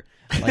each other.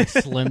 Like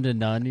slim to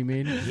none, you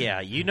mean? Yeah,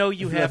 you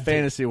have a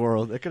fantasy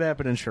world. It could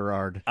happen in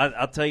Sherrard.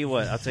 I'll tell you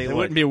what. There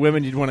wouldn't be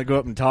women you'd want to go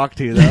up and talk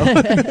to,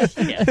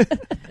 though. Yeah.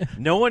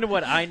 Knowing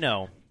what I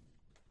know,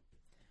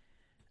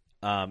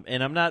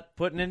 and I'm not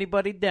putting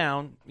anybody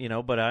down,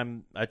 but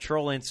I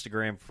troll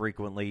Instagram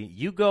frequently.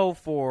 You go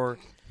for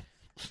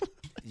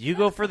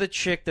the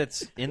chick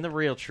that's in the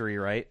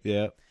Realtree, right?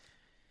 Yeah.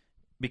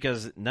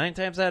 Because 9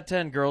 times out of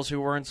 10, girls who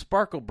wear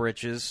sparkle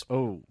breeches.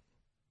 Oh.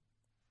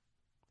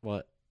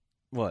 What?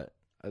 What?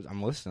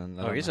 I'm listening.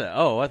 Oh, you said.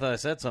 Oh, I thought I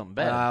said something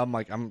bad.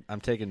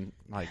 I'm taking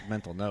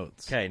mental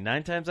notes. Okay,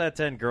 9 times out of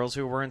 10, girls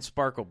who wear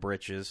sparkle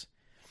breeches,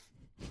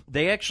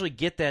 they actually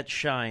get that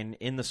shine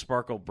in the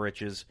sparkle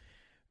breeches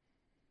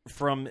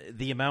from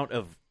the amount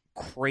of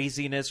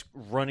craziness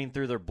running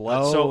through their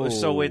blood. Oh.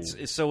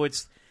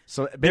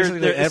 So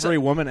basically, every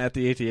woman at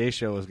the ATA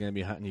show is going to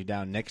be hunting you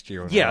down next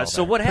year. Yeah.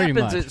 So what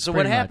happens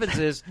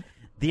is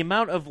the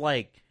amount of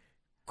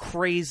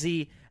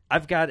crazy.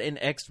 I've got an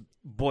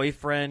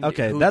ex-boyfriend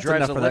who that's drives a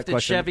enough for that lifted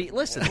question. Chevy.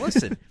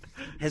 Listen,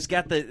 has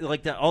got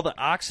all the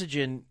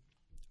oxygen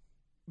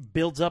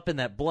builds up in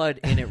that blood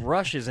and it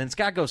rushes and it's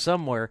got to go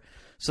somewhere.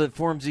 So it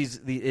forms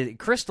it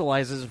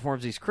crystallizes and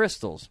forms these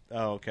crystals.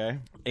 Oh, okay.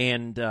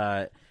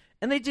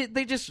 And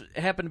they just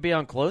happen to be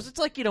on clothes. It's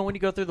like, when you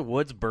go through the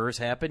woods, burrs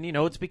happen.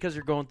 It's because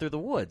you're going through the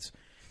woods.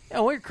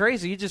 When you're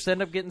crazy, you just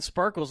end up getting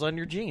sparkles on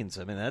your jeans.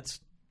 I mean, that's...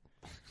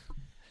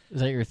 Is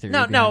that your theory?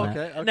 No.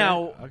 Okay.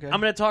 I'm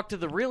going to talk to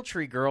the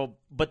Realtree girl,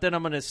 but then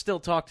I'm going to still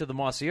talk to the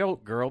Mossy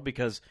Oak girl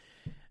because...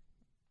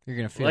 You're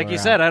going to feel like you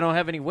out. said, I don't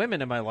have any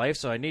women in my life,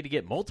 so I need to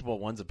get multiple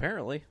ones,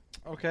 apparently.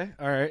 Okay.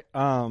 All right.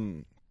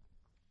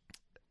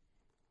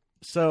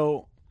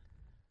 So...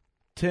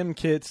 Tim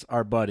Kitts,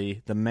 our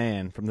buddy, the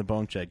man from the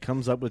Bone Shed,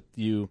 comes up to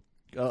you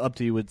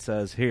and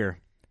says, here's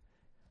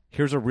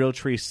a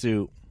Realtree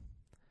suit,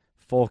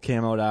 full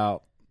camoed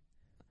out.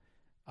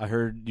 I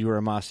heard you were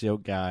a Mossy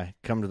Oak guy.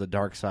 Come to the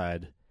dark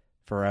side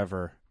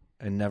forever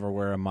and never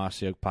wear a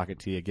Mossy Oak pocket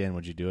tee again.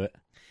 Would you do it?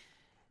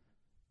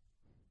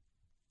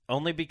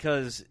 Only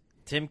because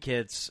Tim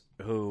Kitts,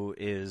 who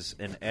is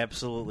an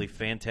absolutely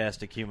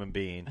fantastic human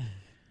being,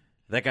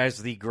 that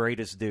guy's the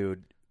greatest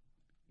dude.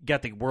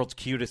 Got the world's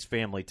cutest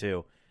family,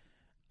 too.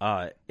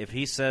 If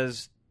he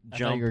says jump...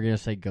 I thought you were going to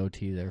say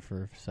goatee there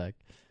for a sec.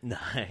 No,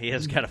 he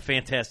has got a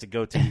fantastic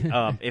goatee.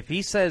 If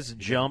he says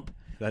jump...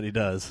 That he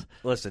does.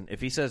 Listen, if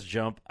he says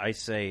jump, I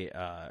say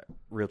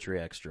Realtree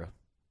Extra.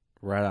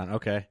 Right on.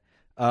 Okay.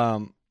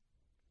 I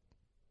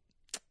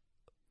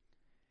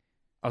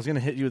was going to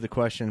hit you with a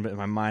question, but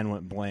my mind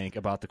went blank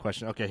about the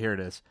question. Okay, here it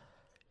is.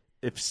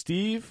 If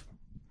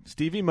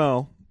Stevie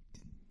Mo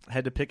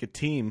had to pick a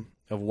team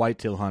of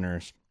whitetail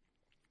hunters...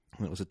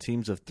 It was a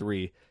teams of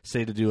 3,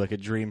 say to do like a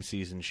dream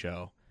season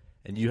show,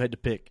 and you had to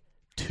pick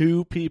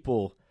 2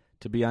 people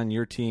to be on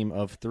your team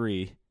of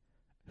 3,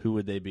 who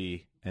would they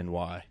be and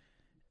why?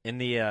 In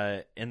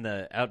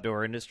the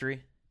outdoor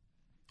industry?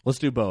 Let's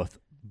do both.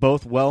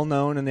 Both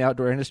well-known in the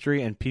outdoor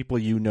industry and people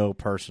you know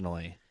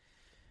personally.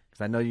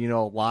 Because I know you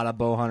know a lot of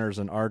bow hunters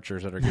and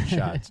archers that are good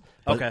shots.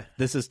 Okay.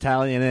 This is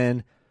tallying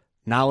in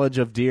knowledge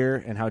of deer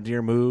and how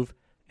deer move.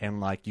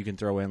 And, you can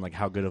throw in,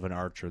 how good of an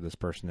archer this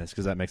person is,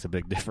 because that makes a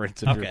big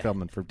difference if you're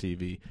filming for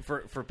TV.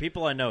 For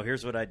people I know,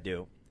 here's what I'd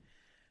do.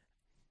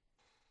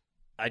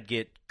 I'd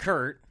get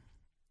Kurt.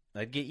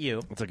 I'd get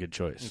you. That's a good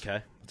choice.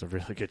 Okay. That's a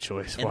really good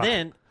choice.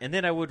 And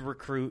then I would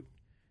recruit,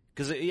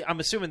 because I'm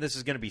assuming this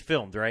is going to be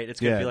filmed, right? It's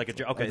going to be like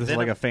a... Okay. This is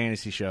like a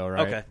fantasy show,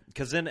 right? Okay.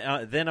 Because then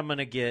I'm going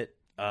to get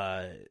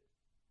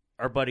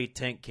our buddy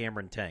Tank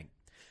Cameron Tank.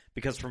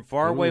 Because from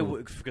far away,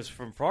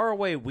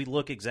 we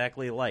look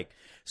exactly alike.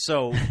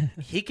 So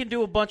he can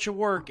do a bunch of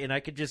work, and I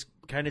could just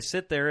kind of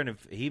sit there. And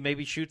if he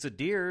maybe shoots a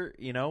deer,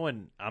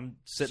 and I'm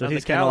sitting on the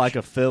couch, he's kind of like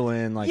a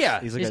fill-in. Like, yeah,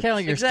 he's kind of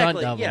like your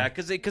stunt double. Yeah,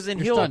 because then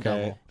your he'll,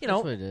 double.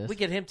 we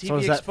get him TV so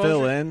is that exposure.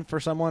 fill in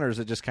for someone, or is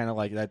it just kind of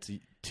like that's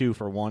 2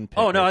 for 1? Pick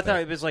Oh no, right I thought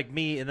there? it was like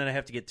me, and then I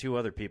have to get 2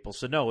 other people.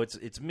 So no,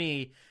 it's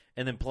me,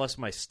 and then plus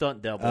my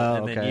stunt double,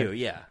 and then you.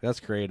 Yeah,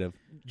 that's creative.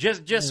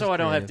 Just so I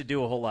don't have to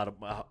do a whole lot of.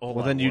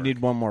 Well, then you need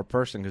one more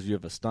person because you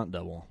have a stunt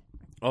double.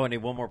 Oh, I need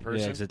one more person.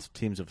 Yeah, because it's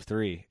teams of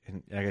 3,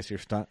 and I guess your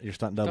stunt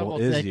double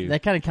is you.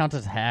 That kind of counts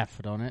as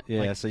half, don't it?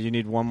 Yeah, so you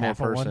need one more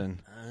person.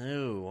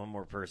 One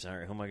more person. All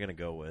right, who am I going to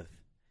go with?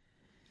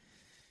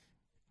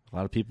 A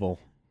lot of people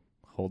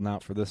holding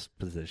out for this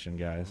position,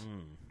 guys.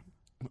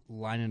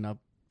 Lining up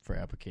for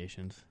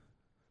applications.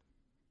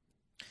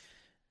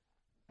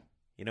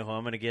 You know who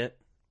I'm going to get?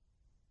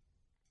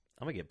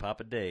 I'm going to get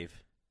Papa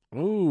Dave.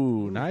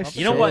 Ooh, nice.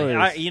 You know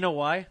what? You know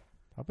why?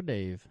 Papa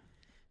Dave.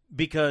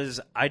 Because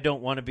I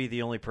don't want to be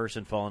the only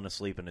person falling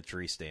asleep in a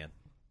tree stand.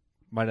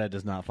 My dad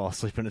does not fall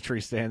asleep in a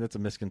tree stand. That's a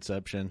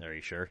misconception. Are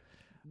you sure?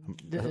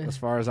 As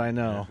far as I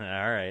know. All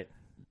right.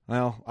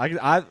 Well, I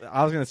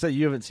was going to say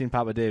you haven't seen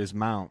Papa Dave's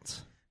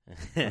mounts.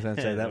 I was going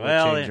to say that would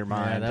change your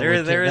mind.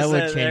 Yeah,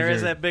 there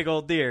is that big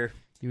old deer.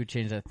 You would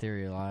change that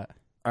theory a lot.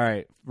 All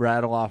right,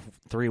 rattle off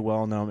 3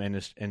 well-known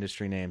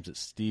industry names that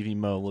Stevie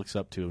Moe looks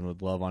up to and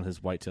would love on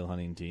his whitetail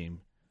hunting team.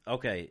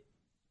 Okay.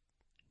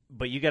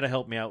 But you got to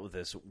help me out with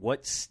this.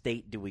 What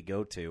state do we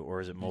go to,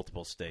 or is it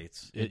multiple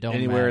states?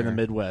 Anywhere in the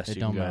Midwest. It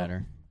don't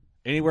matter.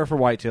 Anywhere for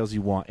whitetails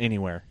you want.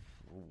 Anywhere.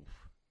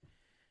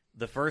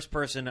 The first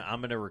person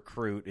I'm going to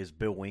recruit is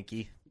Bill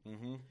Winke.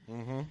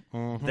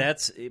 Mm-hmm.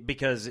 That's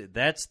because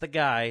that's the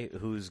guy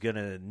who's going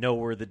to know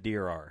where the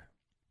deer are.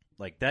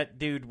 Like, that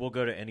dude will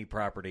go to any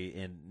property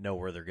and know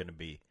where they're going to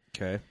be.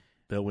 Okay.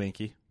 Bill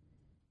Winke.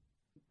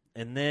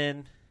 And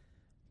then...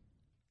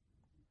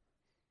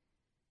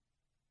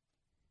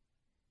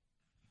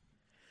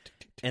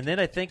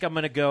 I think I'm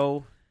going to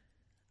go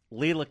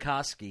Lee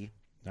Lakosky.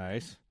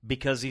 Nice.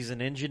 Because he's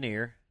an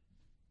engineer.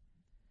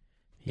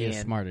 He is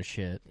smart as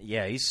shit.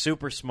 Yeah, he's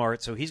super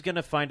smart, so he's going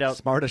to find out...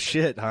 Smart as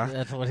shit, huh?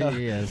 That's what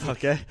he is.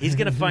 Okay. He's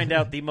going to find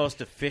out the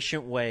most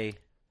efficient way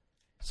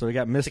so we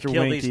got Mr. to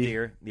kill Winke, these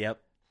deer. Yep.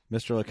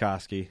 Mr.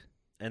 Lakosky.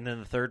 And then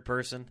the third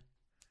person.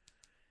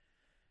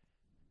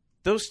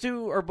 Those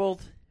 2 are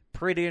both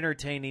pretty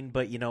entertaining,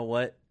 but you know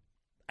what?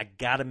 I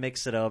got to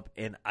mix it up,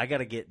 and I got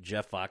to get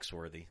Jeff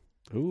Foxworthy.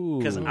 Ooh.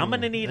 Because I'm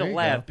going to need a There you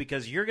laugh go.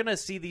 because you're going to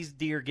see these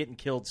deer getting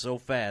killed so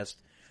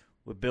fast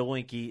with Bill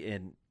Winke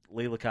and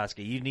Lee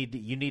Lakosky. You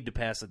need to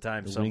pass the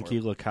time somewhere.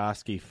 Winke,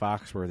 Lakosky,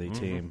 Foxworthy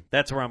team.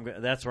 That's where I'm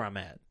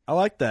at. I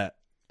like that.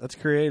 That's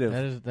creative.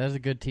 That is a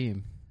good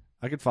team.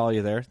 I could follow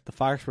you there. The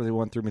Foxworthy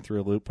one threw me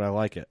through a loop, but I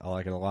like it. I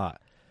like it a lot.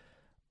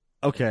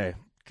 Okay.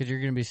 Because you're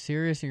going to be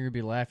serious and you're going to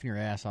be laughing your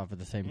ass off at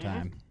the same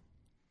time.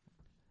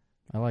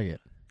 I like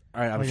it.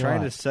 All right, I'm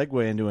trying to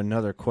segue into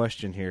another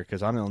question here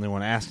because I'm the only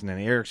one asking,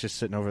 and Eric's just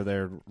sitting over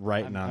there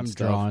writing on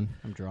stuff. I'm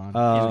drawn. He's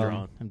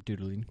drawn. I'm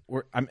doodling.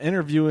 I'm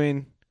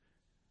interviewing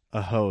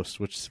a host,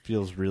 which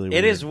feels really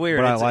weird. It is weird.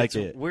 But I like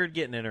it. It's weird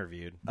getting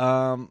interviewed.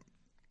 Let's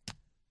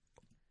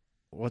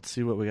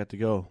see what we got to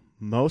go.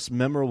 Most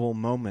memorable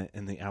moment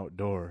in the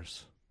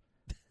outdoors.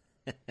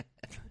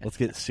 Let's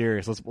get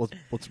serious. Let's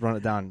run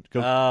it down.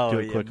 Go do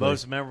it quickly.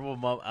 Most memorable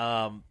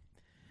moment.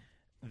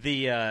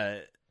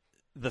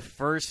 The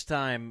first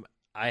time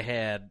I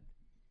had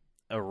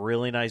a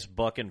really nice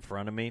buck in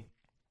front of me.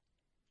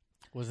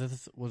 Was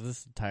this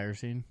the tire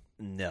scene?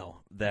 No,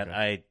 that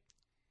I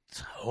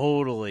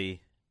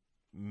totally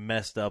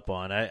messed up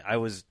on. I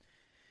was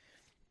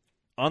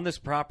on this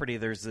property.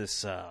 There's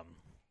this.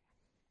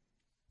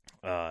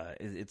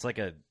 It's like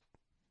a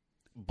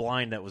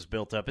blind that was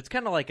built up. It's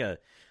kind of like a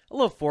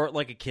little fort,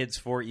 like a kid's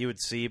fort you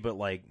would see, but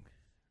like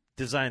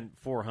designed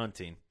for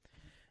hunting.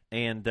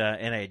 And I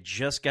had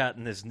just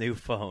gotten this new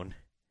phone,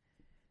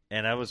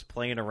 and I was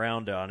playing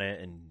around on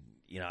it,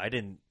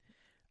 and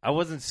I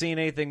wasn't seeing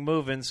anything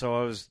moving,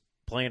 so I was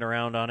playing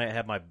around on it. I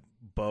had my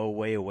bow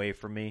way away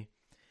from me,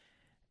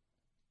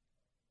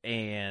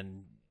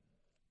 and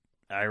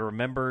I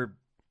remember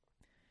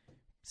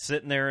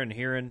sitting there and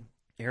hearing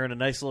a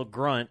nice little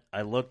grunt.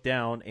 I looked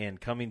down,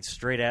 and coming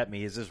straight at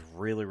me is this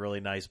really, really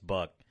nice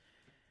buck.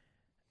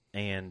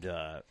 And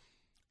I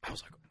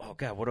was like, oh,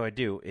 God, what do I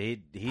do?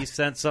 He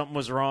sensed something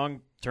was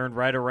wrong, turned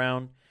right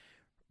around,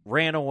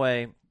 ran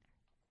away.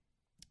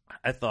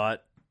 I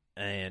thought,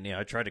 and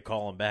I tried to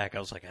call him back. I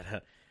was like,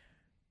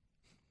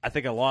 I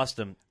think I lost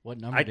him. What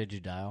number did you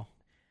dial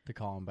to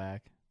call him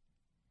back?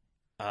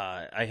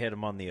 I hit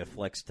him on the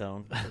flex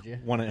tone.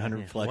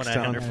 1-800-FLEX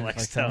tone.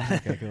 1-800-FLEX tone.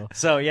 Okay, cool.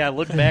 So, I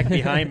looked back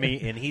behind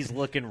me, and he's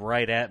looking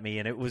right at me,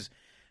 and it was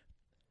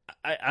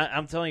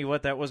I'm telling you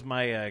what, that was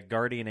my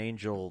guardian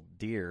angel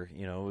deer.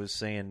 It was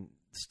saying,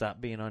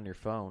 stop being on your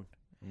phone.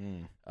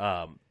 And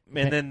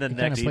then the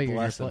next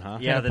lesson, huh?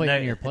 Yeah, put you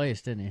in your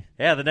place, didn't he?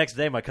 Yeah, the next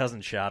day my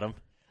cousin shot him.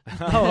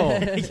 Oh,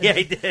 Yeah,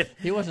 he did.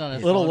 He wasn't on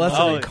his little phone.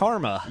 lesson in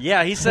karma.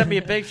 Yeah, he sent me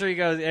a picture.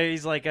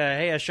 He's like,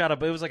 hey, I shot it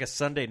was like a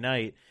Sunday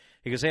night.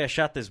 He goes, hey, I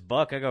shot this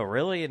buck. I go,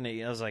 really? And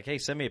I was like, hey,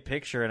 send me a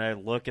picture. And I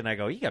look and I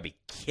go, you got to be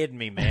kidding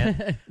me,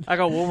 man. I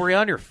go, well, were you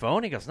on your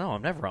phone? He goes, no,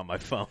 I'm never on my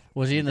phone.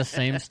 Was he in the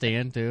same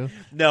stand too?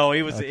 No,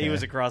 he was Okay. he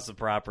was across the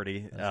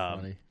property. That's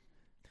funny.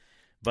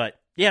 But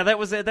yeah, that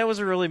was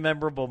a really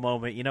memorable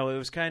moment. You know, it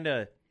was kind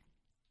of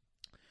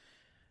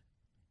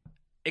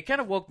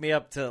woke me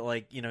up to,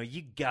 like, you know,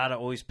 you gotta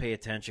always pay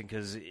attention,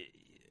 because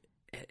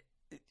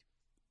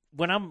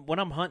when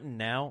I'm hunting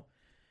now,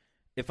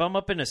 if I'm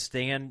up in a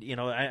stand, you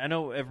know, I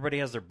know everybody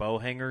has their bow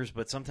hangers,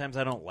 but sometimes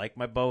I don't like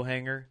my bow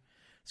hanger,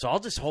 so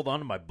I'll just hold on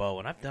to my bow,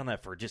 and I've done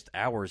that for just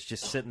hours,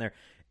 just sitting there.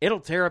 It'll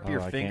tear up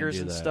your fingers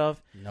and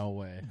stuff. No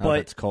way. But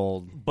it's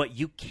cold. But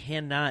you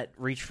cannot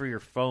reach for your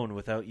phone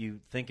without you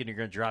thinking you're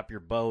going to drop your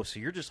bow, so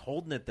you're just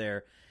holding it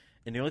there,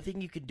 and the only thing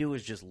you can do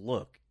is just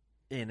look,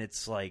 and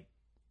it's like,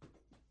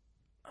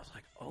 I was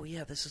like, oh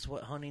yeah, this is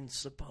what hunting's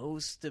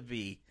supposed to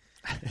be.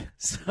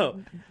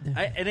 So,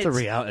 it's a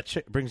reality.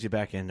 It brings you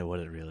back into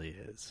what it really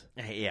is.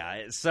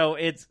 Yeah. So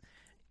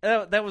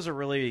that was a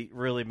really,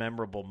 really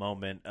memorable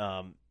moment.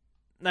 Not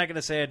going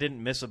to say I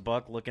didn't miss a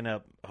buck looking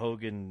up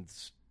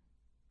Hogan's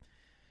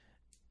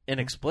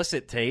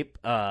inexplicit tape,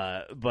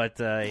 but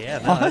yeah.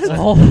 No, is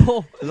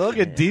that like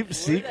a deep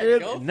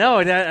secret? No,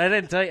 I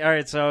didn't tell you. All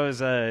right, so I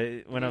was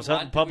when I was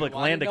hunting public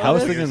land. I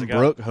was thinking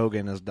Brooke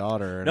Hogan, his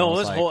daughter. And no,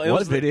 it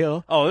was the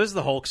video. Oh, it was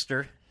the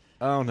Hulkster.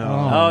 Oh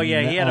no! Oh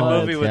yeah, he had a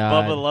movie with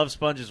God. Bubba the Love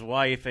Sponge's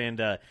wife,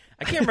 and I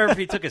can't remember if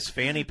he took his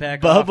fanny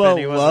pack off.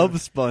 Bubba Love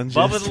Sponge.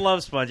 Bubba the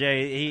Love Sponge. Yeah,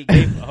 he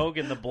gave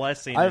Hogan the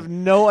blessing. I have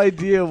no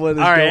idea what is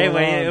all right, going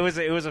anyway,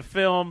 on. it was a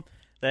film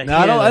that. No,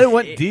 I didn't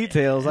want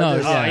details. No,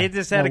 He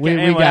just had we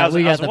anyway, got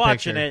I was the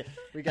watching picture.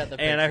 it, We got the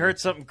picture. and I heard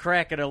something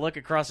crack, and I look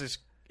across this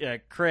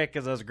creek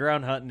as I was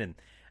ground hunting, and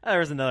there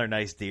was another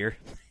nice deer.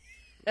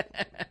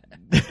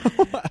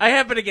 I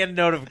happened to get a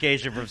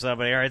notification from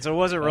somebody. All right, so it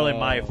wasn't really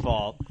my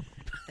fault.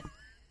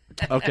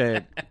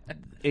 Okay,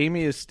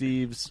 Amy is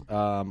Steve's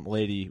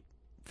lady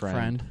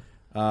friend.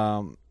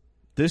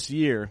 This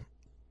year,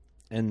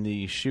 in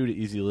the Shoot at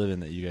Easy Living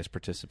that you guys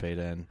participate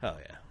in, Oh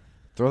yeah,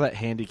 throw that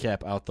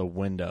handicap out the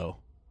window.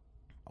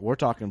 We're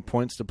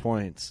points to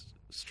points,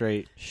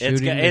 straight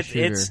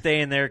it's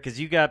staying there because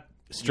you got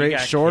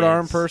short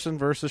arm kids. person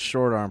versus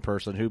short arm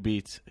person.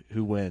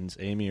 Who wins,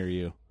 Amy or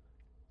you?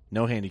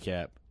 No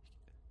handicap.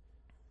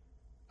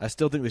 I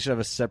still think they should have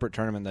a separate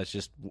tournament that's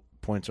just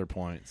points or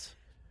points.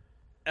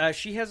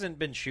 She hasn't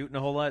been shooting a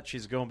whole lot.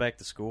 She's going back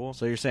to school.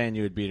 So you're saying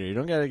you would beat her? You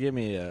don't got to give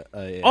me a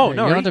Oh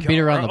no! You don't have to beat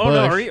her around the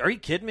bush. No, are you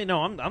kidding me?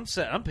 No, I'm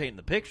painting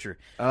the picture.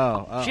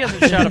 Oh, She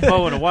hasn't shot a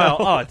bow in a while.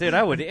 Oh, dude,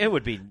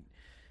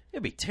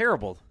 it'd be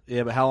terrible.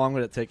 Yeah, but how long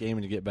would it take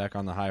Amy to get back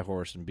on the high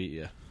horse and beat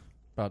you?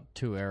 About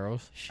 2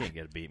 arrows. She ain't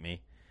gonna beat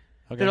me.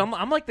 Okay. Dude,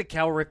 I'm like the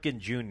Cal Ripken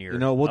Jr. You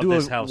know, we'll of do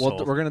this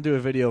household. we're gonna do a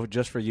video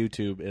just for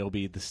YouTube. It'll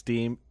be the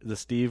Steve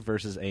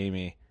versus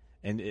Amy,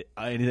 and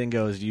anything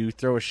goes. You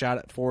throw a shot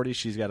at 40,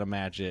 she's got to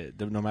match it,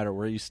 no matter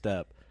where you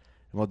step.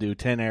 And we'll do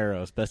 10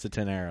 arrows, best of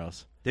 10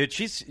 arrows. Dude,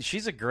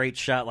 she's a great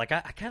shot. Like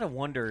I kind of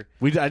wonder.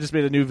 I just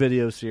made a new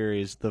video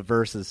series, the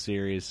Versus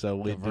series. So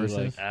we do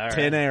like All right.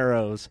 10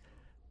 arrows.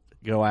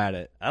 Go at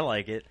it. I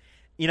like it.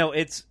 You know,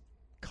 it's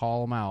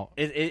Call them out.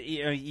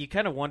 you know, you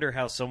kind of wonder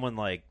how someone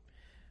like,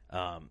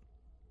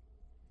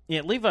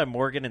 Levi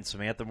Morgan and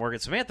Samantha Morgan.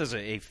 Samantha's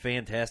a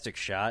fantastic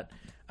shot.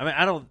 I mean,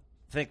 I don't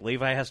think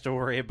Levi has to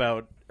worry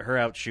about her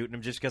out shooting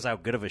him just because how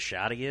good of a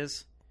shot he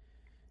is.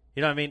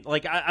 You know what I mean?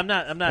 Like I'm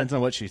not. Depends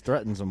on what she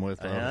threatens him with.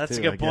 Though, that's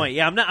too, a good point.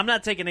 Yeah, I'm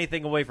not taking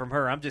anything away from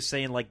her. I'm just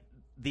saying, like,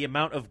 the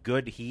amount of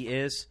good he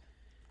is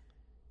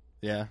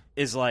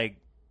like,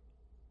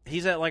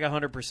 he's at like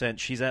 100%.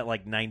 She's at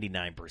like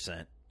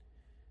 99%.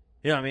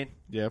 You know what I mean?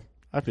 Yeah,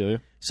 I feel you.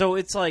 So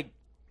it's like,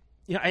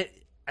 you know,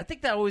 I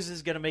think that always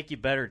is going to make you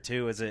better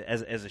too as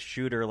a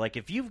shooter. Like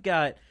if you've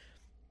got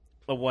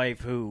a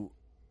wife who,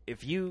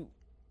 if you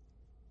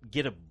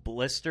get a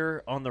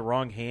blister on the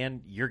wrong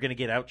hand, you're going to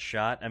get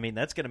outshot. I mean,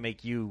 that's going to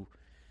make you,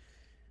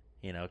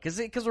 you know,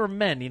 because we're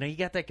men. You know, you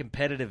got that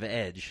competitive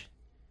edge.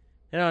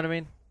 You know what I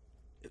mean?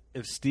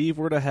 If Steve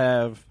were to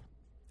have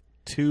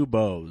 2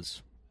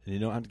 bows, and you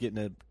don't have to get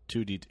into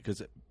too deep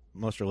because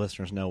most of our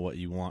listeners know what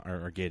you want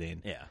or are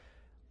getting. Yeah.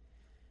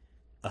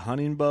 A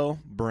hunting bow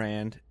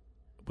brand,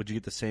 would you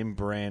get the same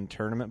brand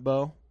tournament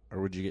bow,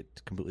 or would you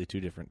get completely 2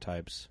 different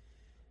types?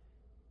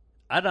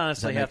 I'd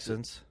honestly have to.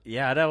 Sense?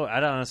 Yeah,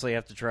 I'd honestly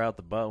have to try out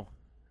the bow.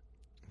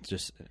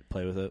 Just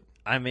play with it.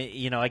 I mean,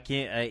 you know, I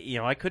can't.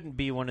 I couldn't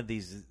be one of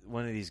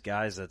these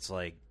guys that's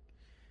like,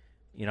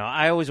 you know,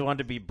 I always wanted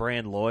to be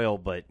brand loyal,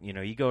 but you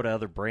know, you go to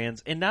other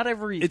brands, and not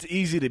every. It's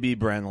easy to be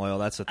brand loyal.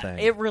 That's the thing.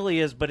 It really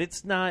is, but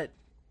it's not.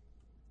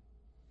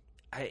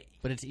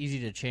 But it's easy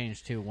to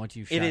change too once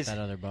you've shot that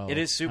other bow. It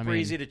is super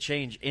easy to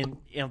change, and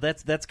you know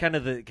that's kind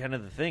of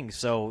the thing.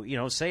 So you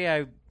know, say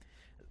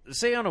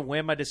on a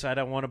whim I decide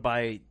I want to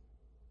buy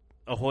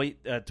a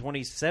Hoyt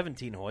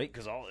 2017 Hoyt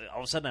because all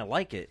of a sudden I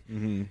like it.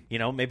 Mm-hmm. You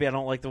know, maybe I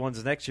don't like the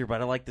ones next year,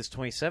 but I like this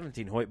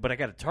 2017 Hoyt. But I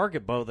got a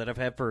target bow that I've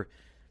had for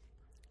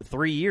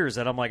 3 years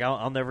that I'm like,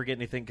 I'll never get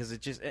anything because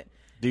it just.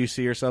 Do you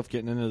see yourself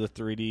getting into the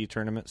 3D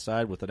tournament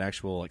side with an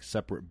actual like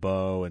separate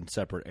bow and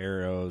separate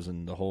arrows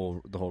and the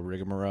whole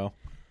rigmarole?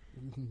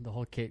 The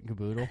whole kit and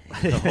caboodle.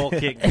 The whole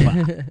kit.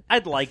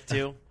 I'd like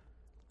to.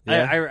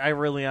 Yeah. I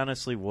really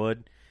honestly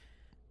would.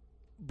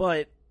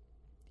 But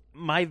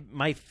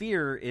my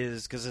fear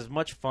is, because as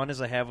much fun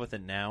as I have with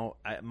it now,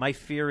 my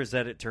fear is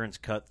that it turns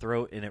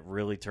cutthroat and it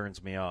really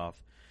turns me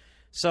off.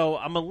 So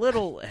I'm a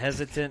little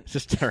hesitant.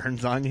 Just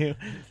turns on you?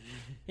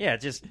 Yeah,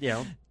 just,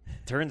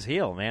 turns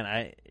heel, man.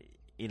 I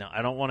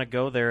don't want to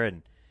go there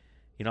and,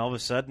 all of a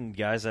sudden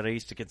guys that I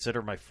used to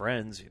consider my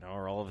friends,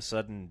 are all of a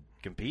sudden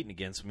competing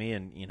against me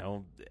and,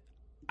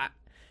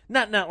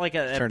 not like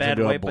a bad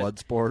into way, a blood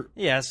sport.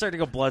 Yeah, it's starting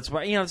to go blood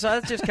sport. So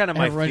that's just kind of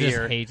my Everyone fear.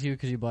 Everyone just hates you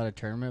because you bought a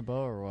tournament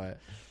bow or what?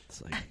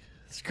 It's like,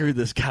 screw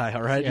this guy,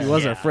 all right? Yeah. He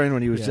was our friend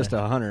when he was just a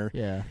hunter.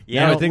 Yeah.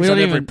 Now he thinks on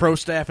every pro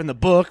staff in the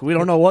book. We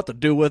don't know what to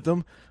do with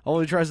him. All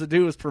he tries to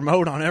do is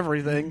promote on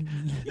everything.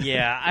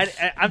 Yeah,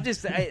 I'm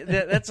just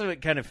that's a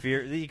kind of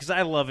fear because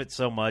I love it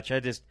so much.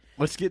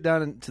 Let's get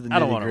down into the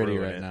nitty-gritty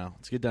right now.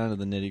 Let's get down to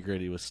the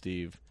nitty-gritty with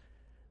Steve.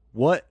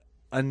 What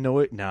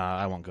annoys... Nah,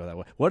 I won't go that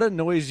way. What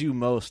annoys you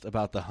most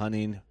about the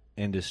hunting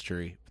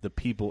industry, the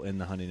people in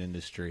the hunting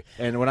industry?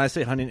 And when I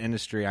say hunting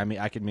industry,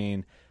 I could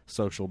mean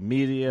social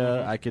media.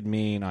 Mm-hmm. I could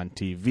mean on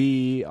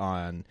TV,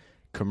 on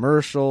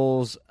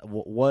commercials.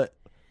 What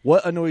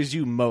annoys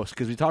you most?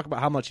 Because we talk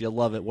about how much you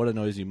love it. What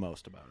annoys you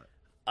most about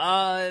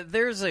it?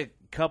 There's a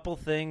couple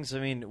things.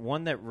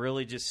 One that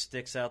really just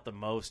sticks out the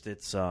most.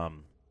 It's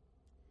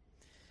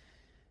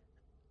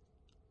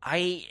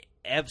I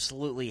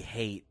absolutely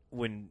hate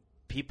when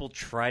people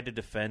try to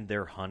defend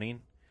their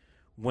hunting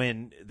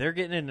when they're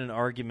getting in an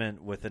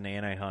argument with an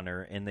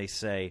anti-hunter and they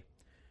say,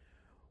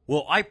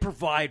 well, I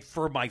provide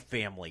for my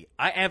family.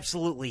 I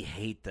absolutely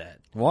hate that.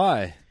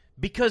 Why?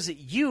 Because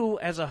you,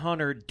 as a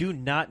hunter, do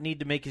not need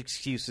to make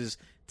excuses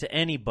to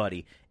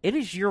anybody. It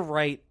is your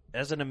right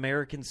as an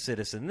American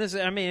citizen.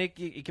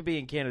 It could be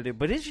in Canada,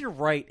 but it's your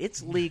right.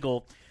 It's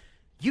legal.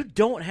 You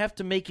don't have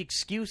to make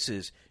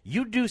excuses.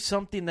 You do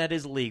something that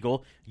is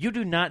legal. You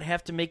do not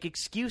have to make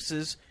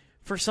excuses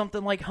for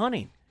something like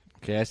hunting.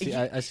 Okay, I see.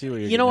 I see what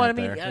you're. You know what I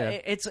mean? Yeah.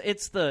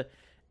 It's the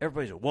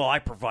everybody's. Well, I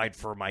provide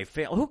for my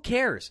family. Who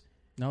cares?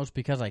 No, it's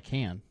because I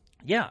can.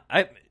 Yeah,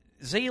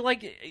 say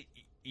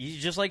you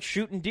just like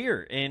shooting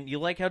deer and you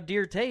like how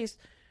deer taste.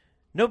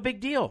 No big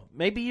deal.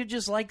 Maybe you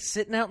just like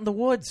sitting out in the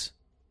woods.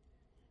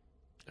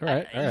 All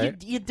right.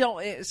 You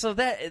don't. So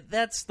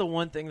that's the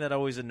one thing that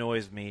always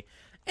annoys me.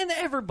 And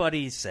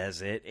everybody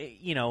says it.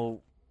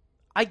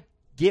 I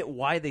get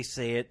why they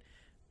say it,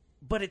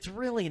 but it's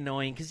really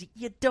annoying because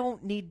you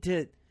don't need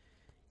to.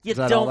 You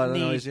don't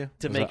need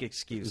to make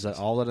excuses. Is that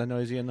all that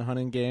annoys you in the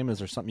hunting game? Is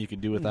there something you can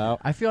do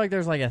without? I feel like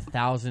there's like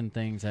 1,000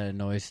 things that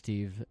annoy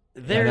Steve.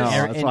 There's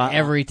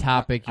every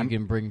topic you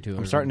can bring to him.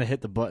 I'm starting to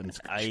hit the buttons.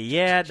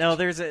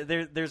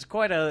 There's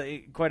quite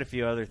a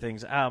few other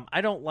things.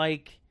 I don't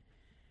like.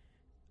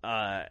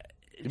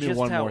 Give me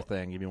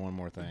one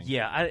more thing.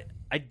 Yeah,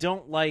 I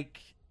don't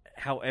like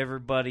how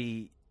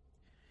everybody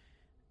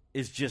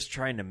is just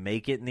trying to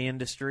make it in the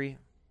industry.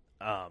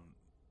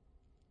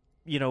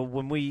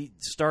 When we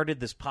started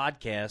this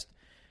podcast,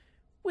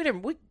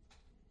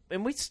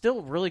 we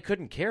still really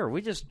couldn't care.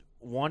 We just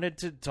wanted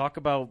to talk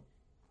about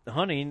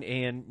hunting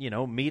and,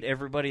 meet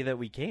everybody that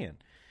we can.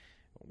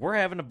 We're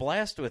having a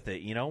blast with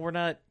it. We're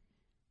not,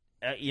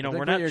 we're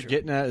not. What you're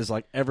getting at is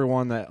like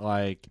everyone that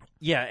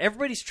yeah,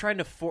 everybody's trying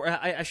to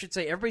I should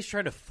say everybody's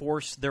trying to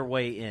force their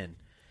way in.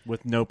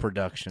 With no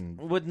production.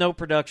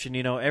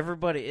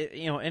 Everybody,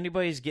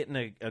 anybody's getting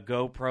a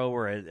GoPro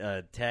or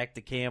a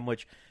Tacticam,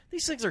 which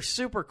these things are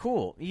super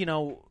cool.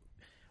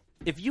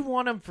 If you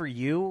want them for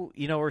you,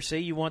 or say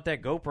you want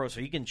that GoPro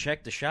so you can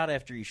check the shot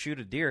after you shoot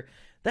a deer,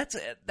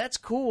 that's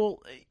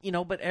cool,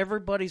 but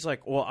everybody's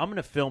like, well, I'm going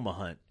to film a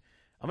hunt.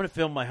 I'm going to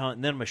film my hunt,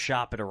 and then I'm going to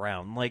shop it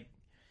around. Like,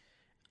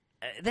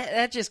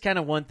 that's just kind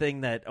of one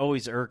thing that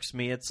always irks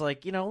me. It's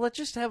like, let's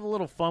just have a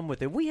little fun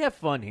with it. We have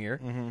fun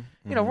here.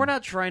 Mm-hmm. We're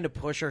not trying to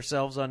push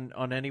ourselves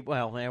on any.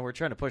 Well, man, we're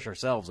trying to push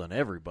ourselves on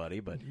everybody,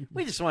 but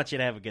we just want you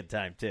to have a good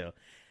time too.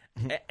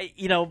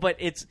 But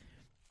it's,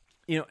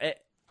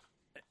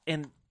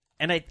 and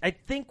I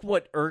think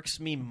what irks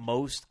me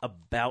most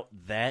about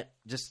that,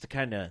 just to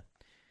kind of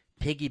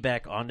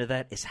piggyback onto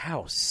that, is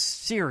how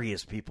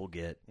serious people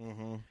get.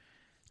 Mm-hmm.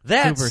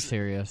 That's super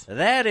serious.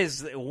 That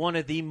is one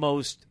of the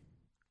most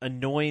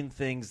annoying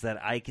things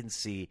that I can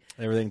see.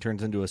 Everything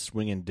turns into a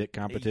swinging dick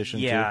competition.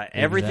 Yeah, too.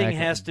 Everything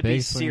has to be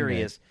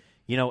serious.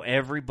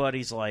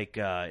 Everybody's like,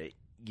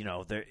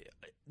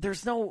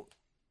 there's no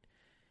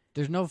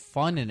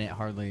fun in it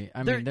hardly.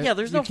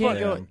 There's no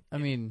fun.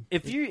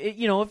 If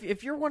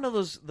if you're one of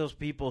those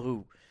people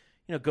who,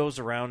 goes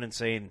around and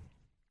saying,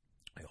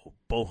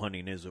 bow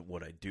hunting isn't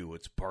what I do,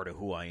 it's part of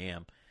who I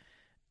am.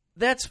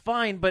 that's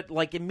fine, but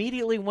like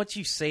immediately once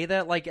you say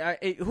that, like,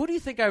 who do you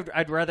think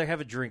I'd rather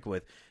have a drink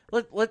with?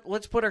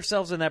 Let's put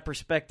ourselves in that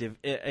perspective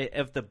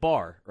of the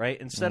bar, right?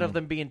 Instead of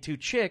them being two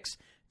chicks,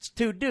 it's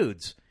two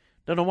dudes.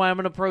 Don't know why I'm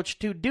going to approach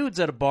two dudes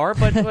at a bar,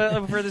 but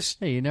for this,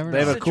 hey, you never know.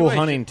 They have a cool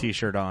hunting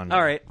T-shirt on.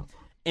 All right,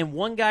 and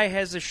one guy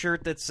has a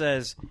shirt that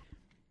says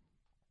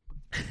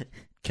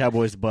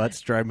 "Cowboys' butts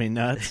drive me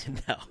nuts."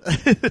 No.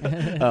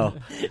 Oh,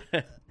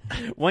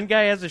 one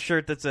guy has a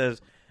shirt that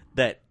says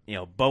that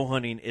bow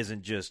hunting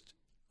isn't just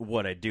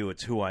what I do;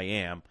 it's who I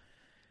am.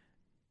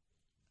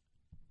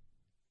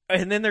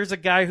 And then there's a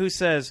guy who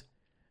says,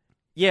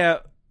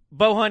 "Yeah,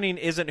 bow hunting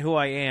isn't who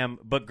I am,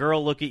 but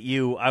girl, look at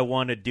you. I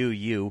want to do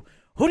you."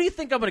 Who do you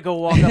think I'm going to go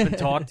walk up and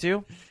talk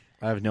to?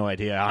 I have no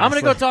idea. Honestly. I'm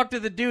going to go talk to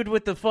the dude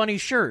with the funny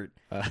shirt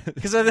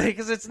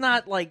because it's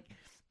not like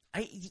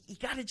you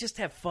got to just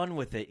have fun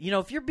with it.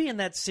 If you're being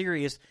that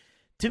serious,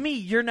 to me,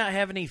 you're not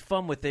having any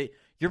fun with it.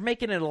 You're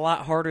making it a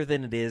lot harder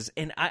than it is,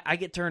 and I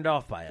get turned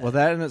off by it. Well,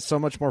 that and it's so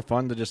much more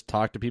fun to just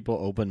talk to people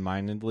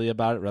open-mindedly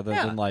about it rather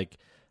than like,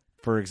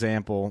 for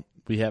example,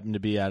 we happened to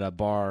be at a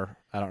bar.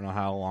 I don't know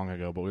how long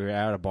ago, but we were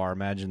at a bar.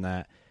 Imagine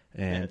that.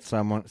 And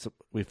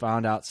we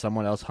found out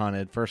someone else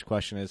hunted. First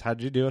question is, how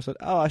did you do? I said,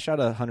 I shot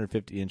a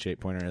 150-inch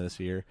 8-pointer this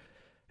year.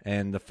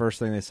 And the first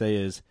thing they say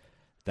is,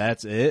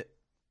 that's it?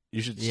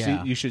 You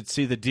should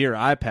see the deer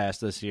I passed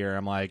this year.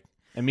 I'm like,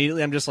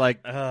 immediately I'm just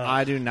like,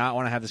 I do not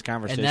want to have this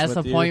conversation with you. And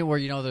that's the point where,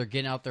 they're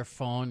getting out their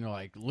phone. They're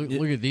like, look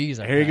at these.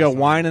 Here you go,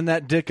 winding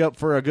that dick up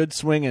for a good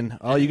swinging.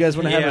 Oh, you guys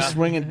want to have a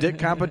swinging dick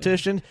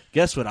competition?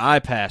 Guess what I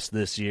passed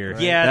this year?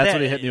 Right? Yeah. That's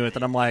what he hit me with.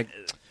 And I'm like,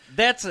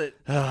 that's it.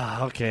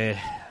 Okay.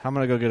 I'm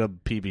going to go get a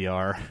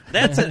PBR.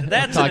 That's an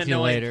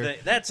annoying thing.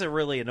 That's a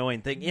really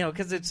annoying thing,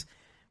 because it's,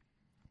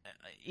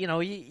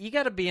 you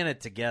got to be in it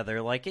together.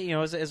 Like,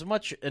 as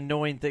much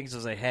annoying things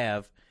as I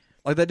have.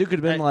 Like, that dude could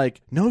have been like,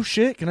 no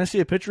shit, can I see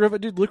a picture of it?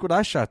 Dude, look what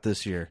I shot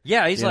this year.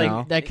 Yeah, he's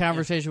like. That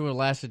conversation would have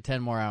lasted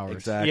 10 more hours.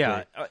 Exactly.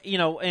 Yeah,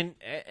 and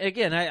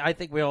again, I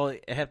think we all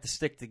have to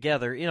stick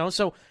together,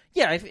 So,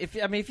 yeah,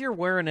 if you're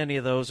wearing any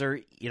of those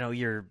or,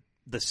 you're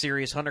the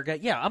serious hunter guy,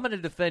 yeah, I'm going to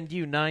defend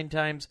you 9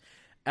 times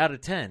out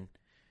of 10.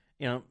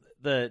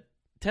 The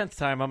 10th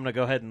time, I'm going to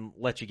go ahead and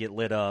let you get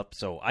lit up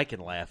so I can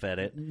laugh at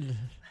it.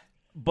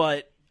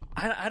 But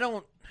I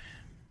don't.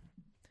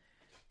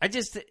 I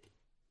just.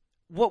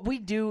 What we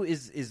do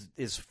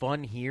is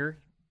fun here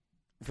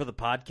for the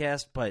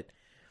podcast, but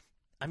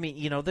I mean,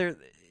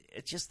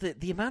 it's just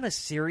the amount of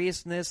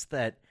seriousness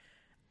that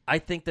I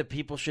think that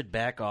people should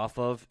back off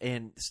of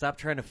and stop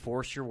trying to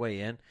force your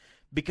way in.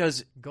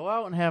 Because go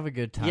out and have a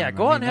good time. Yeah,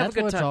 go out and have a good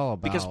time. That's what it's all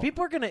about. Because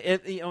people are going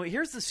to,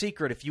 here's the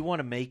secret. If you want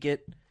to make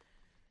it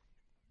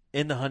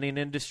in the hunting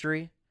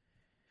industry,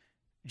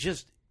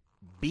 just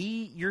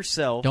be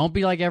yourself. Don't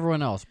be like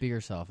everyone else. Be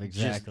yourself.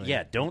 Exactly.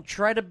 Don't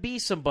try to be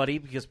somebody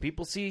because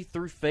people see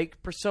through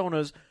fake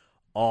personas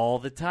all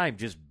the time.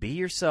 Just be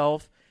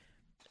yourself.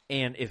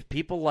 And if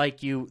people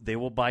like you, they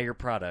will buy your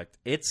product.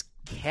 It's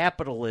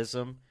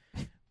capitalism.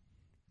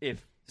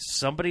 If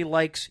somebody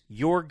likes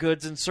your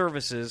goods and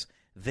services,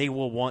 they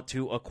will want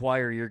to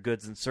acquire your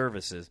goods and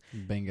services.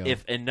 Bingo.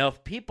 If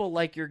enough people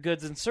like your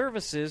goods and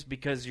services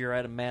because you're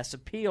at a mass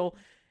appeal,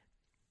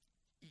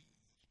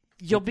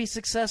 you'll be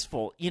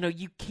successful.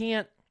 You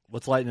can't.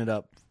 Let's lighten it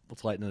up.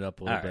 Let's lighten it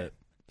up a little bit.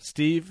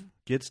 Steve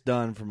gets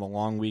done from a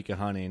long week of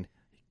hunting,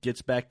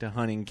 gets back to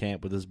hunting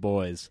camp with his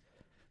boys.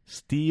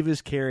 Steve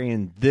is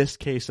carrying this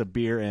case of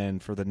beer in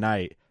for the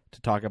night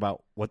to talk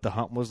about what the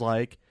hunt was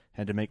like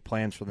and to make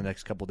plans for the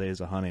next couple days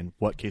of hunting.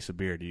 What case of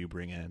beer do you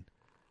bring in?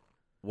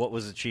 What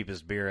was the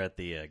cheapest beer at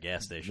the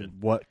gas station?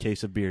 What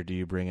case of beer do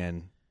you bring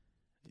in?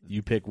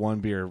 You pick one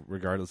beer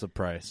regardless of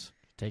price.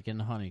 Take in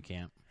the hunting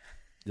camp.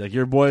 Like,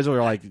 your boys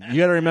are like, you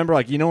got to remember,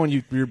 like, when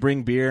you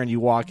bring beer and you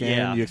walk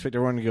in, you expect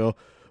everyone to go,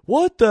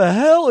 what the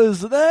hell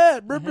is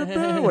that?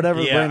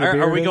 Whatever. Yeah,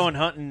 are we going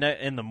hunting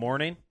in the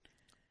morning?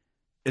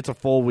 It's a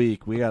full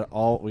week. We got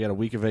a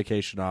week of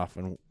vacation off,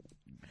 and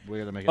we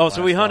got to make it. Oh,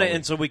 so we hunt it,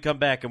 and so we come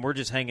back, and we're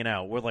just hanging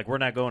out. We're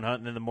not going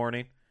hunting in the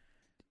morning.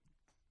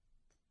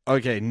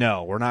 Okay,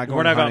 no, we're not going.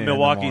 We're not going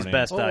Milwaukee's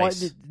best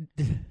ice.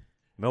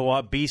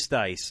 Milwaukee Beast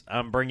Ice.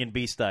 I'm bringing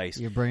Beast Ice.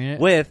 You're bringing it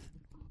with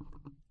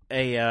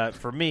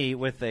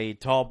with a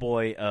tall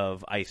boy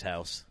of Ice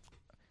House.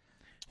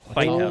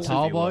 A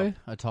tall boy?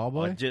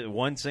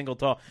 One single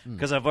tall,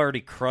 because I've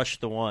already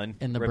crushed the one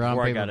in the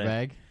brown paper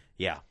bag.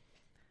 Yeah,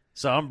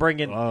 so I'm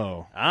bringing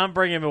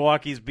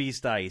Milwaukee's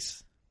Beast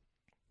Ice.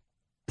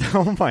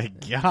 Oh my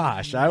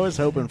gosh! I was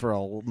hoping for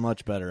a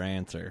much better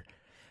answer.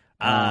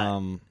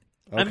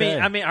 Okay.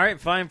 I mean, all right,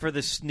 fine for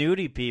the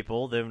snooty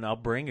people, then I'll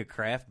bring a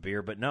craft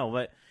beer. But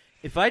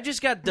if I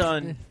just got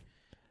done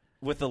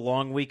with a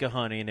long week of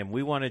hunting and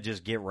we want to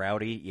just get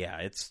rowdy,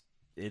 it's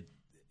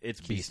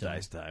Beast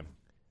Ice time.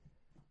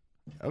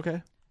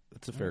 Okay,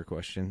 that's a fair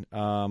question.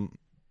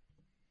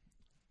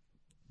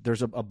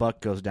 There's a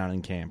buck goes down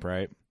in camp,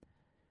 right?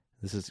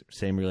 This is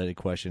same related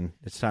question.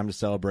 It's time to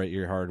celebrate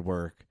your hard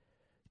work.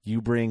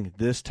 You bring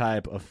this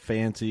type of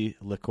fancy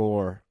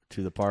liqueur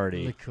to the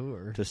party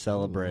to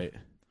celebrate.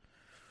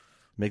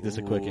 Make this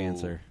a quick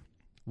answer.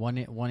 One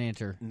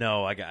answer.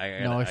 No, I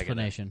no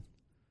explanation.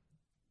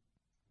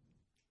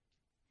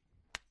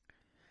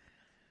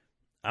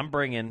 I'm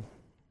bringing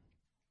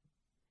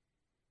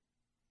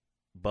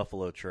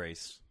Buffalo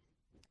Trace.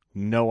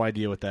 No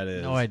idea what that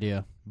is. No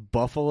idea.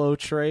 Buffalo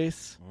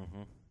Trace?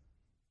 Mm-hmm.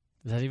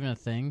 Is that even a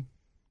thing?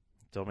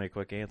 Tell me a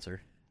quick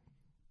answer.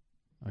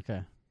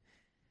 Okay.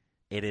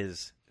 It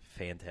is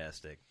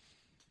fantastic.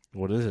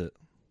 What is it?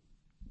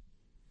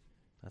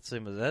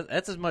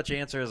 That's as much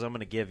answer as I'm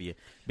going to give you.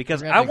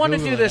 Because I want to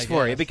do this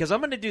for you. Because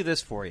I'm going to do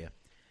this for you.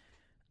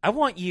 I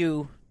want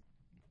you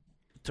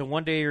to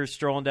one day you're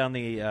strolling down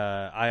the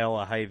aisle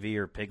of Hy-Vee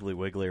or Piggly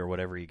Wiggly or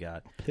whatever you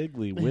got.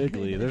 Piggly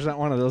Wiggly. There's not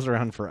one of those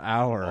around for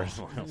hours.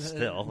 Oh, well,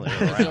 still,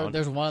 they're around.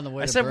 There's one on the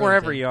way. I said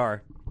wherever you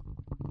are.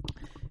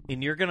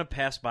 And you're going to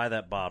pass by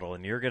that bottle,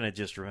 and you're going to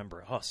just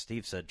remember, oh,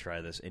 Steve said try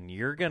this, and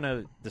you're going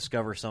to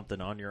discover something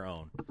on your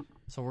own.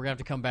 So we're going to have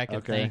to come back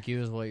and thank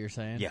you is what you're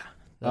saying? Yeah.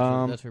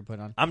 That's what we're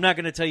putting on. I'm not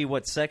going to tell you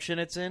what section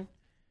it's in.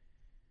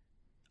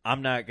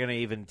 I'm not going to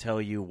even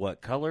tell you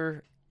what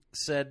color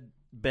said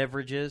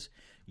beverage is.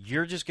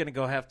 You're just going to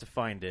go have to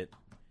find it.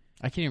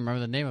 I can't even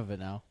remember the name of it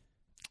now.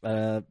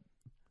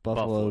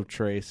 Buffalo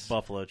Trace.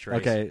 Buffalo Trace.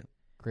 Okay.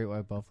 Great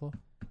White Buffalo?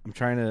 I'm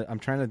trying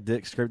to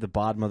dick scrape the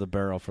bottom of the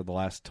barrel for the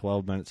last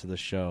 12 minutes of the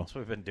show. That's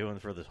what we've been doing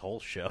for this whole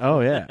show. Oh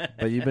yeah,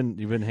 but you've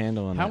been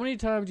handling. How many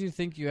times do you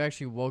think you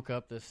actually woke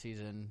up this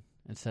season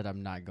and said,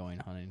 "I'm not going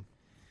hunting"?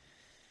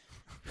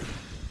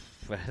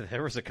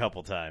 There was a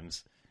couple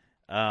times.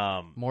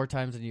 More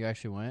times than you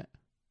actually went?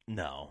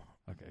 No.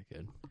 Okay,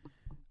 good.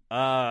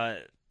 How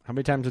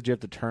many times did you have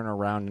to turn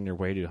around on your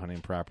way to a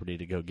hunting property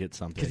to go get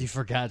something? Because you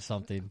forgot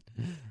something.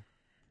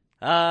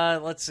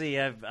 Let's see.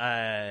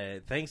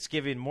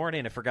 Thanksgiving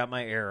morning, I forgot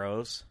my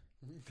arrows,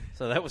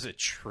 so that was a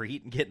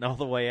treat. Getting all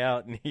the way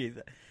out, and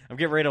I'm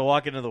getting ready to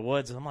walk into the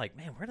woods, and I'm like,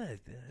 man, where did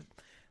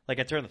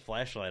I turn the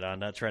flashlight on,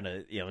 not trying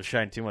to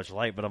shine too much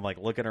light, but I'm like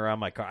looking around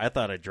my car. I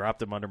thought I dropped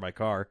them under my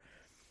car.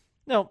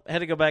 No, had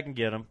to go back and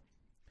get them.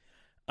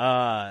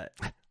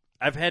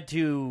 I've had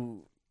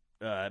to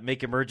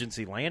make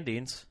emergency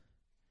landings.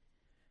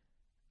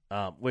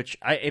 Which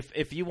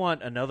if you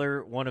want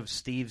another one of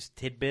Steve's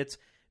tidbits.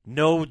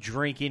 No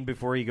drinking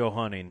before you go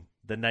hunting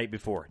the night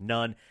before.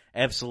 None.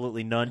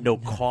 Absolutely none. No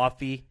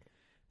coffee.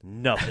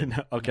 Nothing.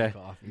 Okay.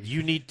 No coffee.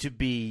 You need to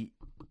be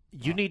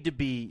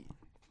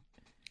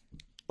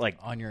like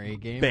on your A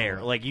game.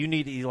 Bare. Like you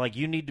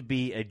need to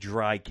be a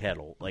dry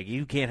kettle. Like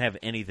you can't have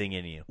anything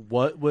in you.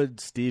 What would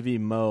Stevie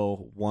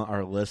Mo want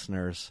our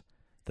listeners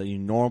that you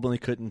normally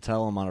couldn't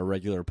tell them on a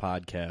regular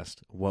podcast?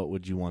 What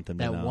would you want them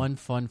to know? That one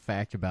fun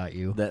fact about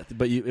you.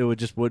 It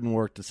just wouldn't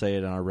work to say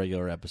it on a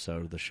regular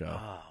episode of the show.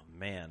 Oh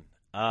man.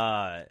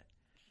 I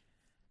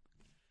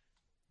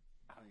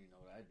don't even know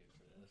what I do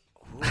for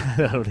this.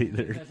 I don't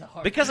either.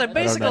 Because I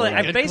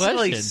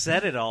basically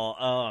said it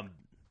all.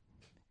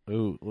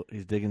 Ooh,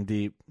 he's digging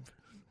deep.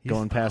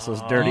 Going past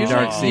those dirty,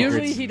 dark secrets.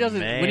 Usually he doesn't.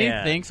 Man. When he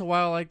thinks a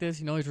while like this,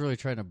 he's really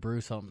trying to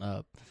brew something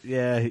up.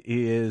 Yeah,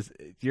 he is.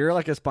 You're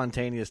like a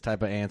spontaneous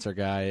type of answer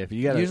guy. If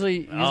you got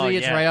usually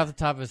it's right off the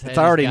top of his head. It's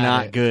already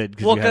not good.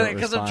 Well,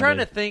 because I'm trying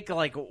to think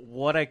like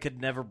what I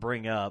could never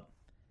bring up.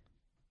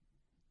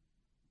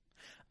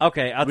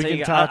 Okay, I'll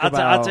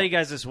tell you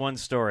guys this one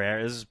story.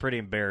 This is pretty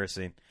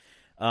embarrassing.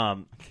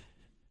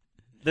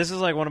 This is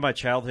like one of my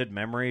childhood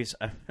memories.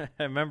 I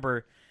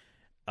remember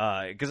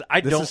because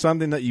This is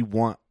something that you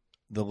want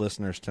the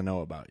listeners to know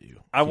about you.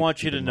 I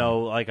want you to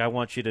know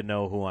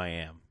who I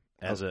am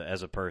as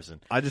a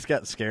person. I just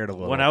got scared a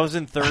little. When I was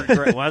in third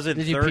grade,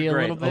 Did you pee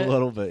grade, a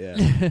little bit,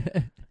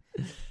 yeah.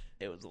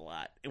 It was a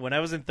lot. When I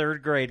was in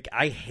third grade,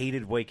 I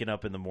hated waking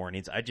up in the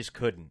mornings. I just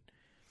couldn't.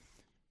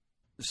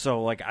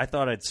 So, I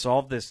thought I'd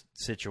solve this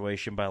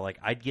situation by,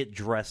 I'd get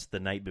dressed the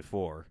night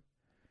before.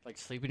 Like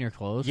sleep in your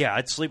clothes? Yeah,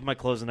 I'd sleep in my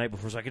clothes the night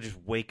before so I could just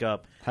wake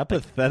up. How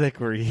pathetic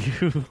were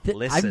you?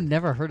 Listen. I've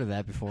never heard of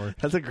that before.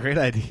 That's a great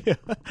idea.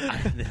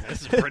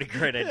 That's a pretty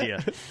great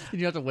idea.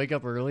 You have to wake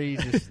up early?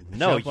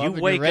 No, you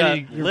wake up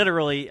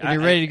literally. You're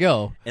ready to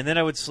go. And then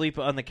I would sleep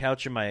on the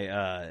couch in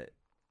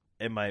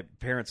my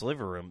parents'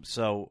 living room.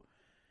 So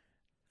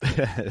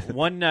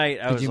one night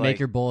I was Did you make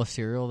your bowl of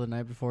cereal the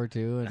night before,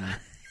 too? And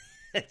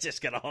it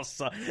just got all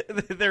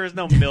there was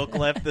no milk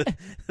left.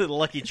 The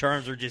Lucky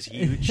Charms were just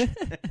huge.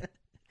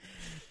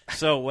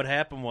 So what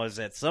happened was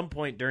at some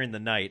point during the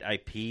night, I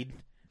peed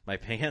my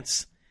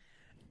pants.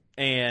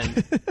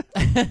 And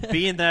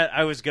being that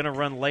I was going to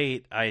run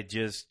late, I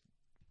just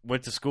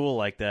went to school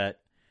like that.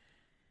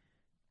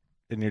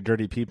 In your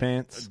dirty pee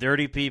pants?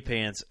 Dirty pee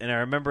pants. And I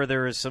remember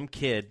there was some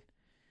kid.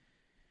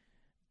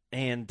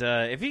 And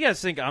if you guys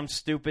think I'm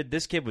stupid,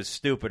 this kid was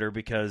stupider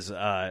because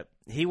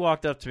he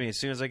walked up to me as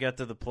soon as I got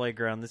to the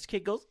playground. This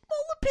kid goes,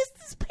 Lola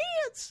pissed his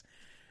pants.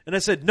 And I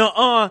said,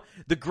 nuh-uh,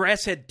 the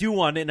grass had dew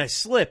on it and I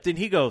slipped. And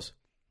he goes,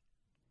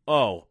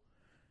 oh.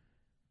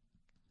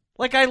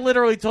 I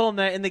literally told him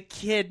that and the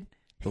kid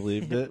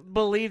believed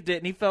it.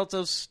 And he felt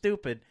so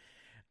stupid.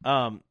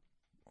 And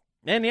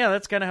yeah,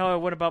 that's kind of how I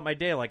went about my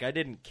day. I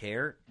didn't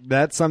care.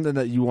 That's something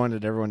that you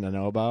wanted everyone to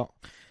know about?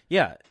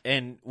 Yeah,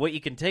 and what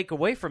you can take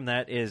away from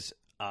that is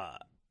I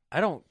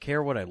don't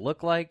care what I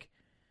look like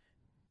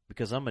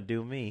because I'm going to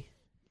do me.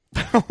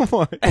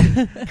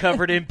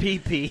 Covered in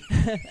pee-pee.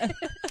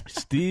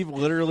 Steve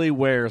literally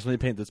wears, let me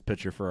paint this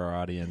picture for our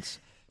audience,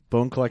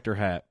 bone collector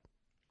hat.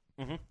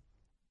 Mm-hmm.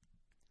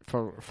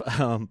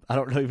 I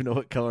don't even know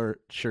what color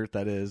shirt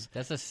that is.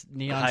 That's a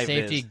neon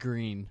safety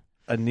green.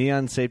 A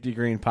neon safety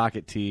green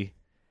pocket tee.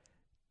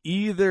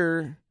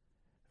 Either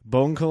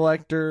bone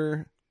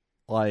collector,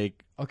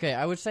 like... Okay,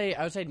 I would say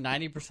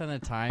 90% of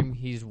the time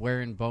he's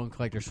wearing bone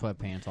collector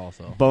sweatpants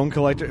also. Bone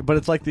collector, but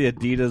it's like the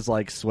Adidas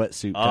like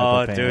sweatsuit type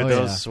of pants. Dude,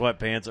 those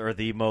sweatpants are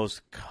the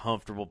most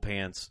comfortable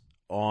pants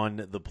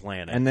on the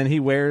planet. And then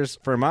he wears,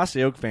 for a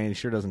Mossy Oak fan, he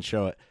sure doesn't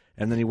show it.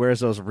 And then he wears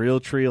those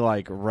Realtree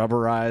like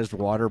rubberized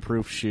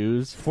waterproof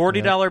shoes.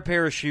 $40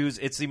 pair of shoes.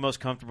 It's the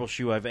most comfortable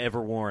shoe I've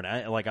ever worn.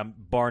 I'm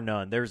bar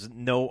none. There's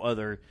no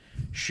other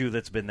shoe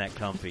that's been that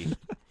comfy.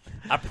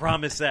 I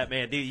promise that,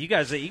 man. Dude, you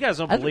guys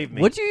don't believe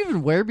me. What'd you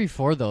even wear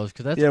before those?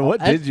 Because what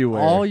did you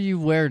wear? All you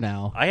wear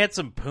now. I had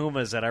some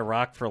Pumas that I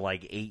rocked for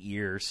like 8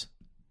 years.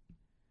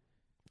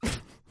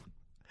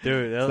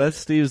 Dude, that's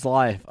Steve's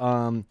life.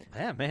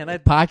 Yeah, man. I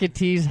pocket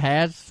tees,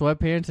 hats,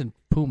 sweatpants, and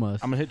Pumas.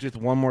 I'm gonna hit you with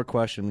one more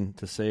question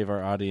to save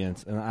our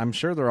audience, and I'm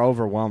sure they're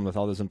overwhelmed with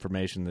all this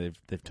information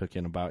they've took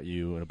in about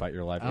you and about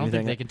your life. I don't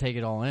think they can take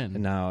it all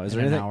in. No, is in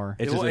there anything? An hour.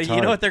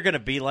 You know what they're gonna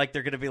be like?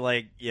 They're gonna be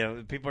like,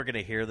 people are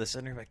gonna hear this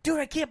and they're like, dude,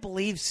 I can't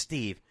believe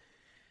Steve.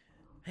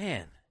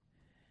 Man,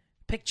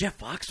 pick Jeff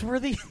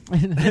Foxworthy.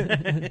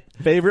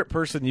 Favorite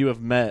person you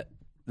have met.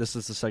 This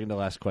is the second to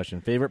last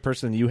question. Favorite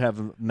person you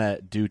have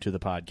met due to the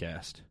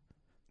podcast?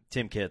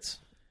 Tim Kitts.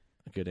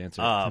 Good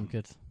answer. Tim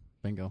Kitts.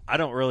 Bingo. I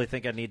don't really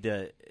think I need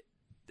to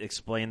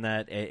explain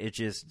that. It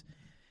just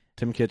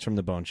Tim Kitts from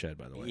the Bone Shed,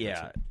 by the way.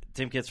 Yeah,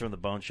 Tim Kitts from the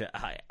Bone Shed.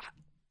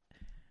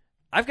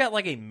 I've got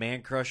like a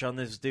man crush on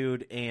this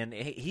dude, and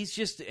he's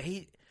just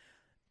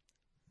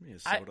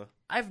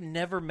I've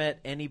never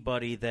met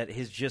anybody that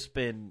has just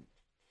been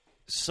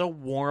so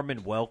warm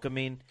and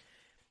welcoming,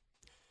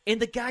 and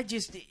the guy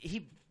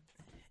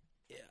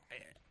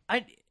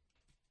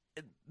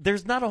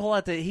there's not a whole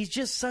lot he's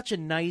just such a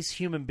nice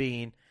human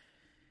being.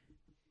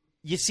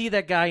 You see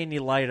that guy and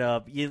you light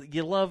up.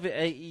 You love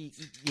it. You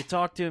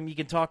talk to him. You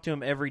can talk to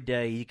him every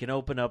day. You can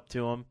open up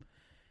to him.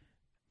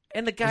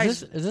 And the guy is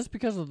this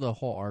because of the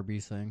whole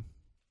Arby's thing?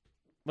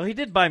 Well, he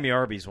did buy me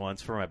Arby's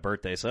once for my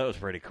birthday, so that was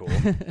pretty cool.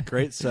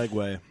 Great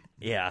segue.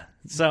 Yeah.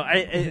 So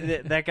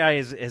that guy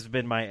has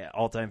been my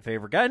all-time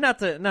favorite guy. Not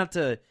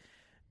to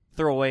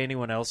throw away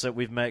anyone else that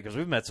we've met, because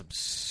we've met some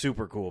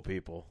super cool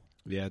people.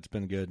 Yeah, it's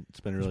been good. It's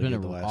been really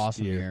good the last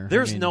awesome year.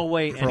 There's no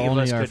way for any of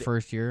us our could.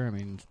 First year, I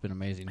mean, it's been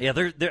amazing. Yeah,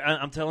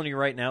 I'm telling you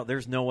right now,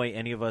 there's no way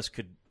any of us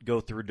could go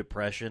through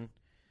depression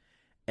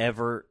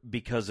ever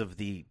because of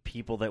the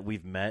people that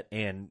we've met,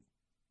 and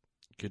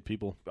good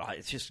people.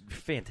 It's just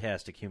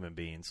fantastic human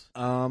beings.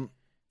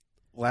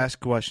 Last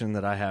question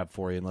that I have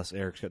for you, unless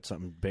Eric's got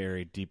something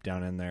buried deep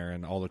down in there,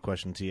 and all the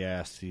questions he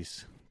asked,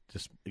 he's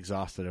just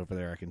exhausted over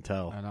there, I can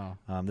tell. I know.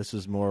 This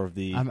is more of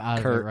the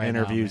Kurt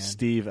interview now,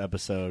 Steve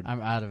episode.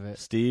 I'm out of it.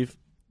 Steve,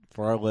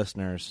 for our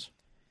listeners,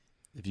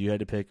 if you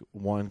had to pick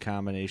one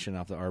combination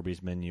off the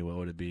Arby's menu, what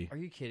would it be? Are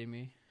you kidding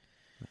me?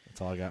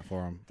 That's all I got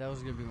for him. That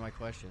was going to be my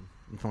question.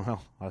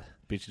 Well, I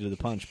beat you to the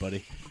punch,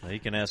 buddy. Well, you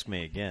can ask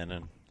me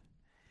again.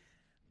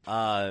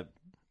 And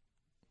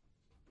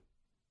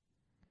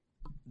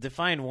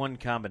define one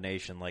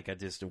combination, like I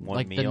just one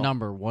like meal.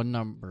 One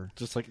number.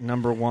 Just like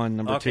number one,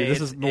 number two.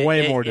 This is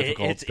way more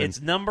difficult.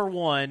 It's number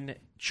one,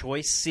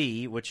 choice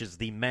C, which is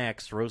the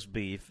max roast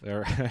beef. All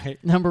right.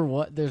 Number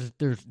one, there's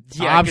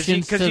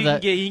options because you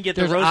can get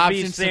the roast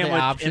beef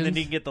sandwich, and then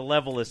you can get the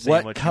levelist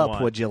sandwich. What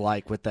cup would you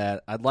like with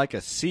that? I'd like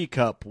a C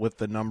cup with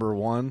the number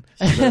one.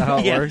 Is that how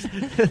it works?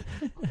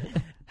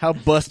 How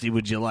busty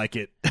would you like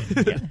it?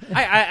 Yeah.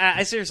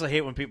 I seriously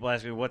hate when people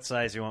ask me what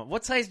size you want.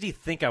 What size do you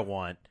think I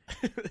want?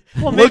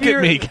 Well, look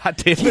at me,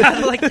 goddamn it!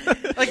 Yeah,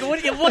 like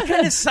what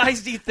kind of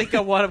size do you think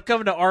I want? I'm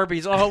coming to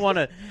Arby's. Oh,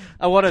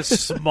 I want a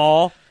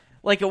small.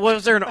 Like,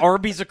 was there an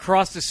Arby's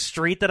across the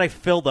street that I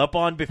filled up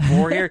on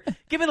before here?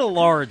 Give it a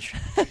large.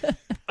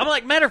 I'm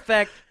like, matter of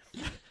fact,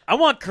 I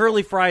want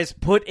curly fries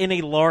put in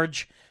a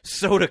large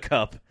soda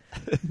cup.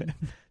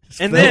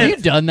 And then, have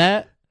you done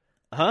that?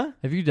 Huh?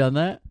 Have you done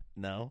that?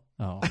 No.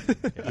 Oh,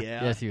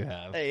 yeah. Yes, you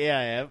have.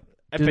 Yeah,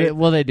 I have.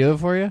 Will they do it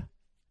for you?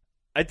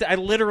 I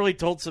literally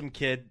told some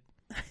kid.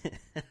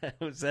 I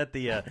was at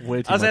the.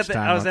 Way too much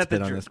time on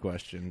this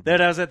question.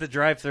 Then I was at the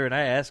drive-thru and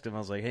I asked him. I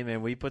was like, "Hey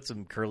man, will you put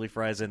some curly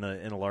fries in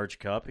a large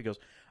cup?" He goes,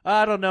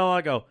 "I don't know."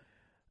 I go,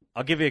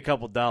 "I'll give you a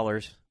couple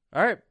 $.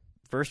 All right,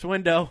 first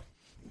window.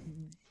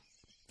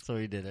 So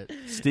he did it.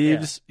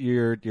 Steve's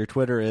your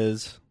Twitter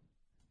is.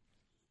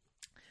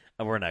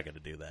 We're not going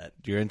to do that.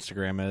 Your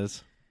Instagram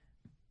is.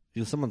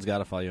 Someone's got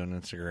to follow you on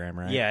Instagram,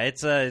 right? Yeah,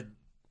 it's what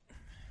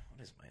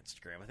is my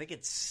Instagram? I think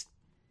it's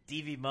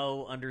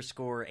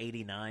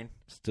StevieMo_89.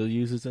 Still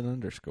uses an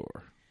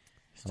underscore.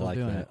 Still I like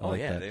doing that. it. I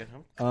like that. Dude,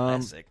 I'm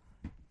classic.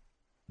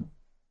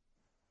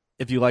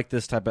 if you like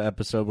this type of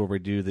episode where we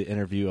do the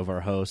interview of our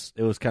hosts,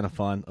 it was kind of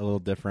fun, a little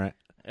different.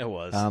 It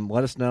was.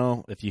 Let us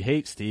know if you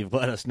hate Steve.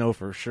 Let us know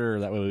for sure.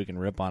 That way we can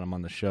rip on him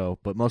on the show.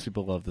 But most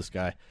people love this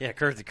guy. Yeah,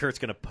 Kurt's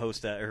going to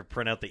post that or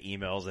print out the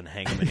emails and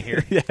hang them in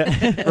here.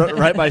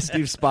 Right by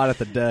Steve's spot at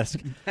the desk.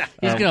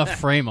 He's going to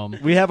frame them.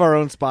 We have our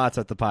own spots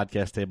at the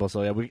podcast table,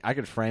 so yeah, I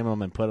could frame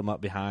them and put them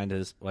up behind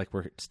his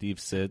where Steve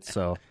sits.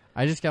 So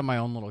I just got my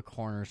own little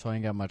corner, so I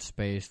ain't got much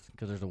space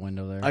because there's a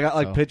window there. I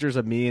got pictures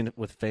of me and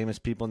with famous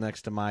people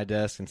next to my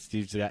desk, and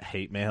Steve's got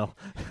hate mail.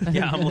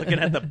 Yeah, I'm looking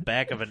at the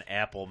back of an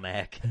Apple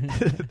Mac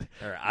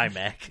or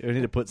iMac. We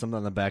need to put something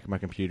on the back of my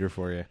computer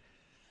for you.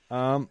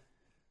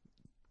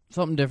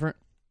 Something different.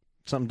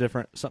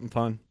 Something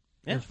fun.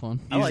 Yeah, it's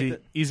fun.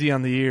 Easy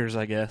on the ears,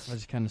 I guess. I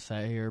just kind of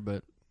sat here,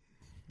 but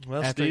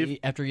after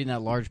eating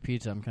that large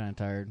pizza, I'm kind of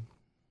tired.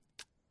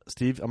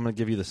 Steve, I'm going to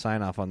give you the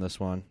sign off on this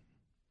one.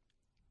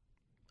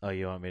 Oh,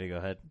 you want me to go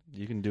ahead?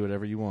 You can do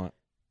whatever you want.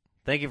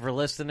 Thank you for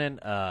listening.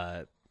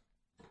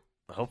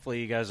 Hopefully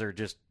you guys are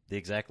just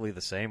exactly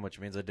the same, which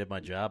means I did my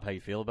job. How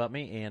you feel about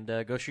me? And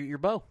go shoot your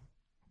bow.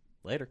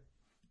 Later.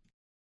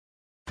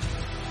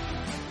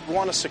 You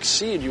want to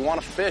succeed. You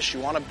want to fish. You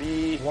want to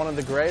be one of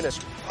the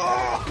greatest.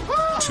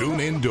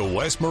 Tune in to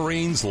West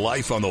Marine's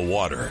Life on the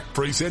Water,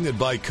 presented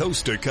by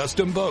Costa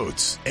Custom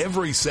Boats,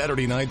 every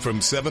Saturday night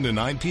from 7 to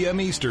 9 p.m.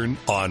 Eastern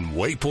on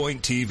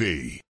Waypoint TV.